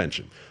 2-game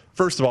suspension.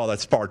 First of all,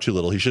 that's far too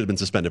little. He should have been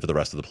suspended for the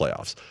rest of the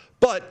playoffs.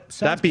 But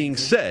that being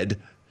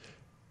said,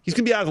 he's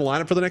going to be out of the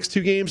lineup for the next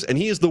 2 games, and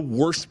he is the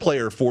worst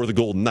player for the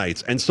Golden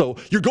Knights. And so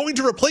you're going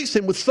to replace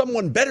him with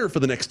someone better for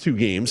the next 2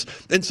 games.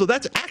 And so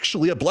that's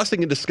actually a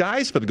blessing in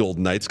disguise for the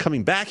Golden Knights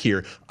coming back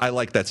here. I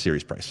like that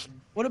series price.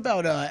 What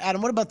about,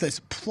 Adam, what about this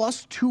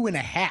plus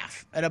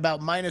 2.5 at about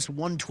minus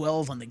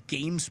 112 on the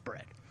game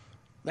spread?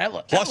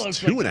 Plus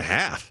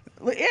 2.5.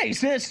 Yeah, you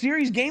said a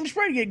series game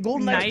spread. You get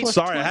Golden Knights plus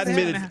Sorry, I hadn't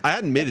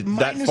made it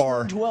that far.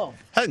 112.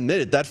 Hadn't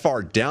made it that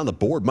far down the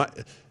board.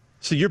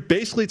 So you're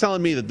basically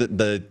telling me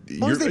that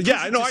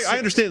I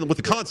understand what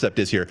the concept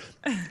is here.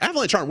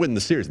 Avalanche aren't winning the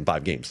series in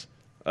 5 games.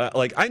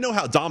 I know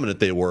how dominant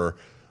they were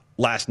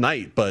last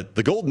night, but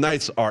the Golden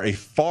Knights are a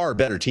far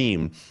better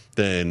team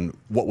than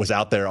what was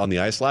out there on the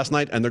ice last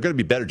night, and they're going to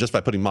be better just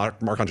by putting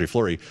Marc-Andre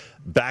Fleury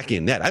back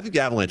in net. I think the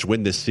Avalanche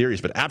win this series,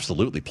 but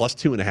absolutely, plus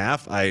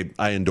 2.5,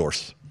 I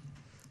endorse.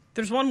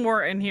 There's one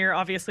more in here,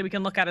 obviously, we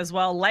can look at as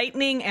well.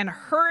 Lightning and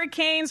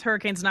Hurricanes.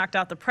 Hurricanes knocked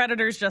out the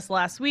Predators just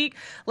last week.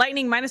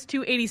 Lightning minus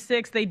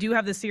 286. They do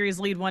have the series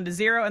lead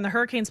 1-0, and the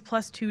Hurricanes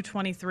plus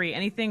 223.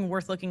 Anything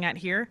worth looking at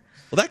here?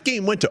 Well, that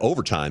game went to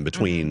overtime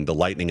between the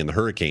Lightning and the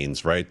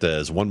Hurricanes, right?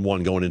 There's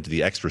 1-1 going into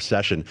the extra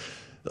session.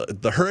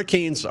 The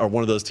Hurricanes are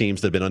one of those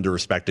teams that have been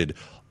under-respected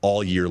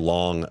all year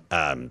long.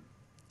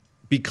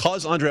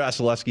 Because Andrei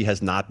Vasilevsky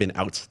has not been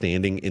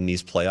outstanding in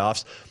these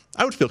playoffs,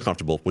 I would feel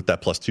comfortable with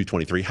that plus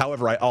 223.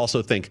 However, I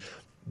also think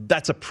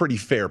that's a pretty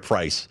fair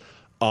price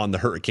on the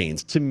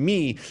Hurricanes. To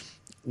me,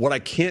 what I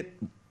can't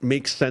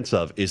make sense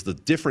of is the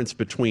difference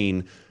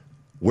between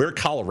where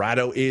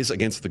Colorado is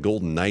against the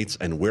Golden Knights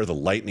and where the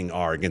Lightning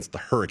are against the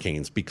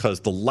Hurricanes, because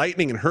the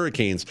Lightning and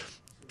Hurricanes,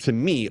 to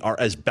me, are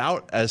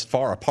about as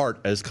far apart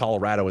as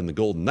Colorado and the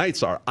Golden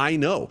Knights are. I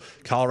know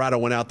Colorado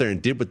went out there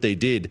and did what they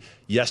did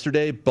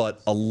yesterday,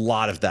 but a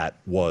lot of that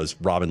was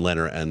Robin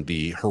Leonard and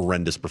the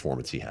horrendous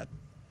performance he had.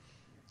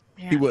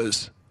 Yeah. He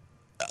was.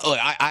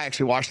 I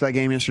actually watched that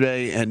game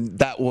yesterday, and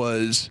that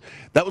was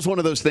one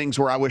of those things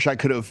where I wish I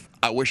could have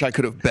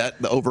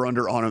bet the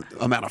over/under on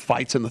amount of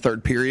fights in the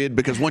third period,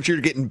 because once you're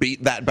getting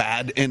beat that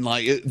bad and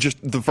just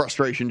the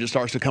frustration just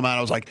starts to come out,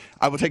 I was like,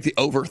 I would take the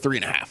over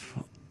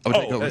 3.5.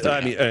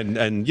 I mean,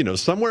 and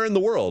somewhere in the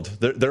world,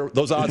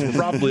 those odds were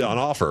probably on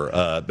offer.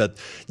 But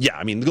yeah,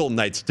 I mean, the Golden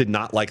Knights did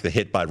not like the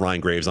hit by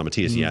Ryan Graves on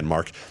Matthias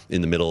Janmark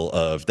in the middle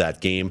of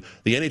that game.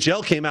 The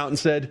NHL came out and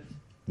said,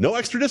 no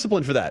extra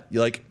discipline for that.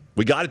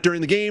 We got it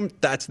during the game.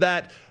 That's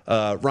that.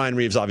 Ryan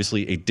Reaves,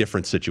 obviously a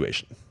different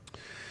situation.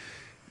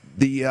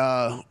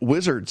 The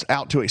Wizards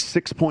out to a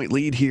 6-point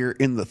lead here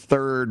in the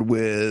third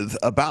with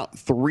about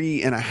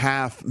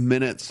 3.5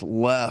 minutes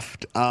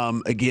left.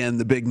 Again,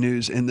 the big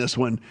news in this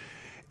one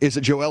is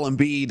that Joel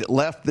Embiid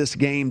left this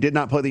game, did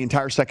not play the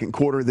entire second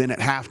quarter, then at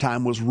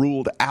halftime was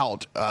ruled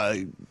out,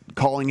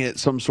 calling it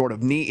some sort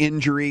of knee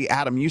injury.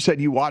 Adam, you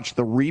said you watched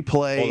the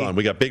replay. Hold on.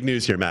 We got big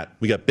news here, Matt.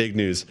 We got big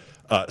news.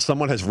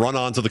 Someone has run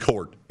onto the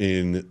court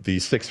in the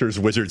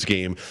Sixers-Wizards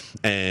game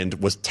and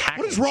was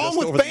tackled. What is wrong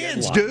with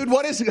fans, dude?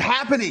 What is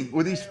happening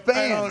with these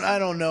fans? I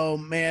don't know,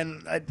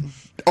 man.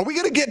 Are we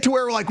going to get to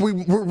where we're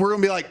going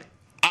to be like,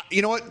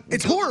 you know what?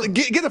 It's horrible.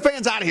 Get the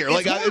fans out of here.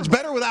 It's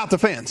better without the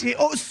fans.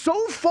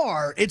 So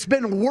far, it's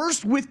been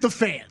worse with the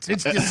fans.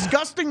 It's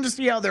disgusting to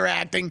see how they're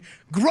acting.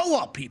 Grow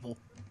up, people.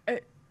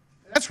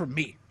 That's from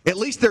me. At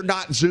least they're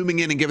not zooming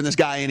in and giving this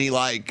guy any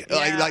like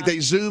they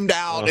zoomed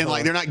out and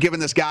they're not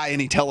giving this guy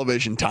any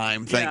television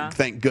time.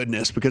 Thank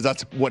goodness, because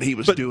that's what he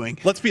was doing.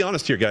 Let's be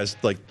honest here, guys.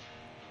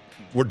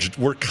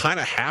 We're kind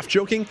of half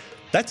joking.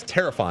 That's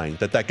terrifying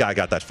that guy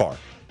got that far.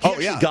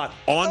 He got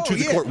onto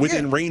the court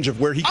within range of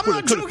where he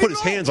could have put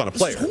his hands on a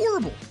player. It's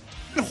horrible.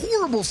 It's been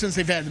horrible since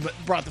they've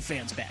brought the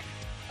fans back.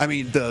 I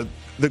mean, the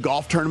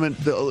golf tournament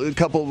a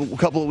couple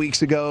of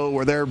weeks ago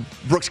where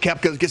Brooks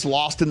Koepka gets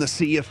lost in the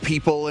sea of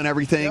people and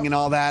everything and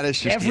all that.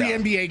 It's just every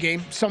NBA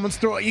game, someone's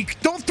throwing.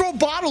 Don't throw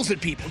bottles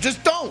at people.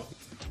 Just don't.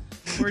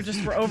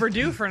 We're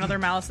overdue for another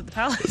Malice at the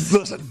Palace.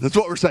 Listen, that's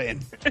what we're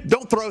saying.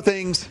 Don't throw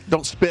things.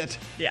 Don't spit.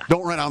 Yeah.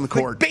 Don't run on the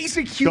court.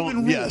 Basic human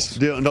rules. Yes,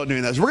 don't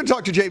do that. So we're going to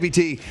talk to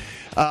JVT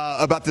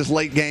about this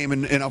late game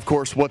and, of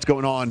course, what's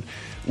going on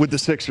with the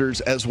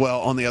Sixers as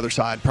well on the other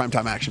side.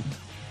 Primetime action.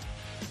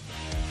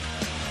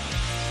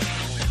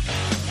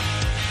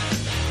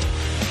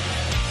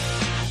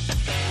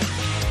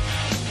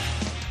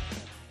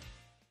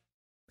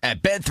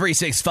 At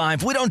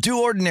Bet365, we don't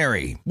do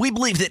ordinary. We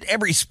believe that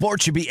every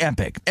sport should be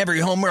epic.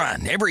 Every home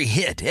run, every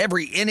hit,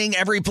 every inning,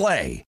 every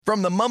play.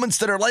 From the moments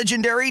that are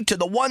legendary to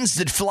the ones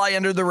that fly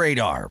under the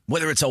radar.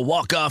 Whether it's a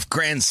walk-off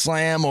grand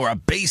slam or a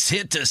base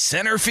hit to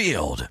center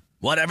field.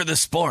 Whatever the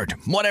sport,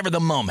 whatever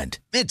the moment.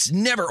 It's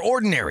never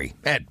ordinary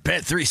at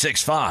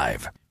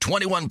Bet365.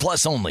 21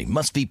 plus only.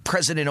 Must be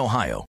present in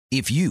Ohio.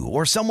 If you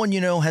or someone you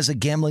know has a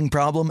gambling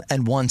problem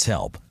and wants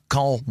help,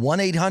 call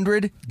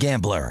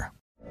 1-800-GAMBLER.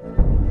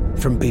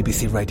 From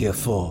BBC Radio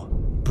 4,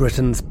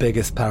 Britain's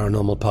biggest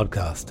paranormal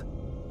podcast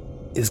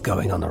is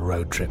going on a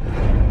road trip.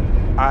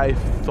 I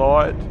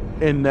thought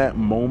in that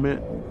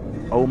moment,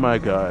 oh my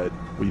God,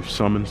 we've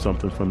summoned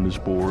something from this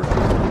board.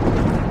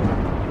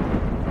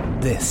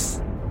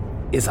 This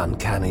is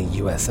Uncanny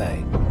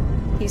USA.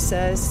 He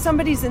says,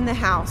 somebody's in the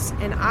house,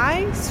 and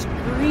I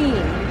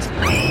screamed.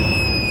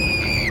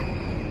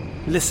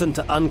 Listen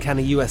to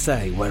Uncanny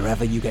USA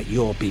wherever you get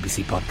your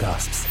BBC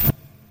podcasts,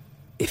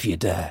 if you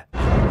dare.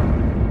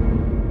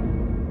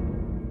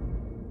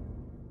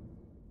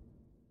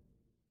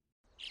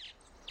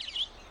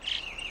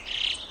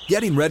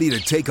 Getting ready to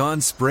take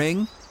on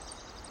spring?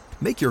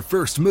 Make your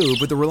first move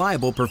with the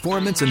reliable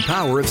performance and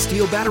power of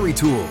Steel battery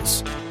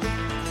tools.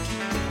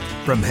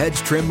 From hedge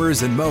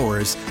trimmers and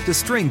mowers to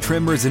string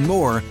trimmers and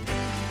more,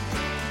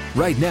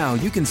 right now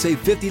you can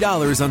save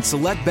 $50 on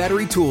select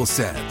battery tool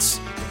sets.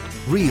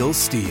 Real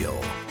Steel.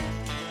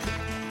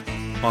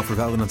 Offer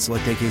valid on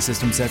select AK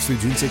system sets through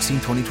June 16,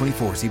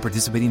 2024. See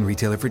participating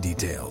retailer for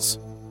details.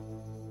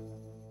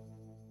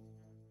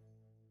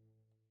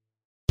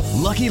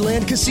 Lucky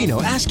Land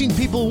Casino, asking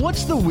people,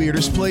 what's the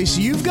weirdest place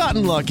you've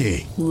gotten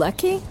lucky?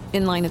 Lucky?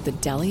 In line at the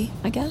deli,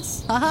 I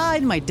guess? Aha,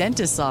 in my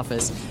dentist's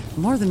office.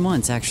 More than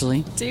once,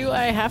 actually. Do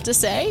I have to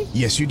say?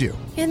 Yes, you do.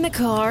 In the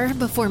car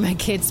before my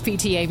kids'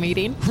 PTA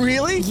meeting.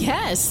 Really?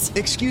 Yes.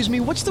 Excuse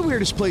me, what's the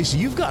weirdest place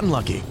you've gotten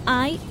lucky?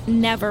 I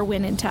never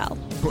win and tell.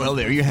 Well,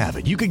 there you have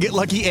it. You can get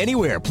lucky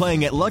anywhere,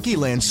 playing at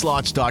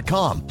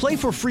LuckyLandSlots.com. Play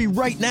for free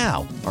right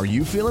now. Are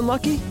you feeling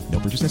lucky? No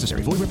purchase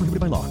necessary. Void where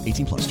prohibited by law.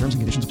 18 plus. Terms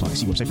and conditions apply.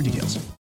 See website for details.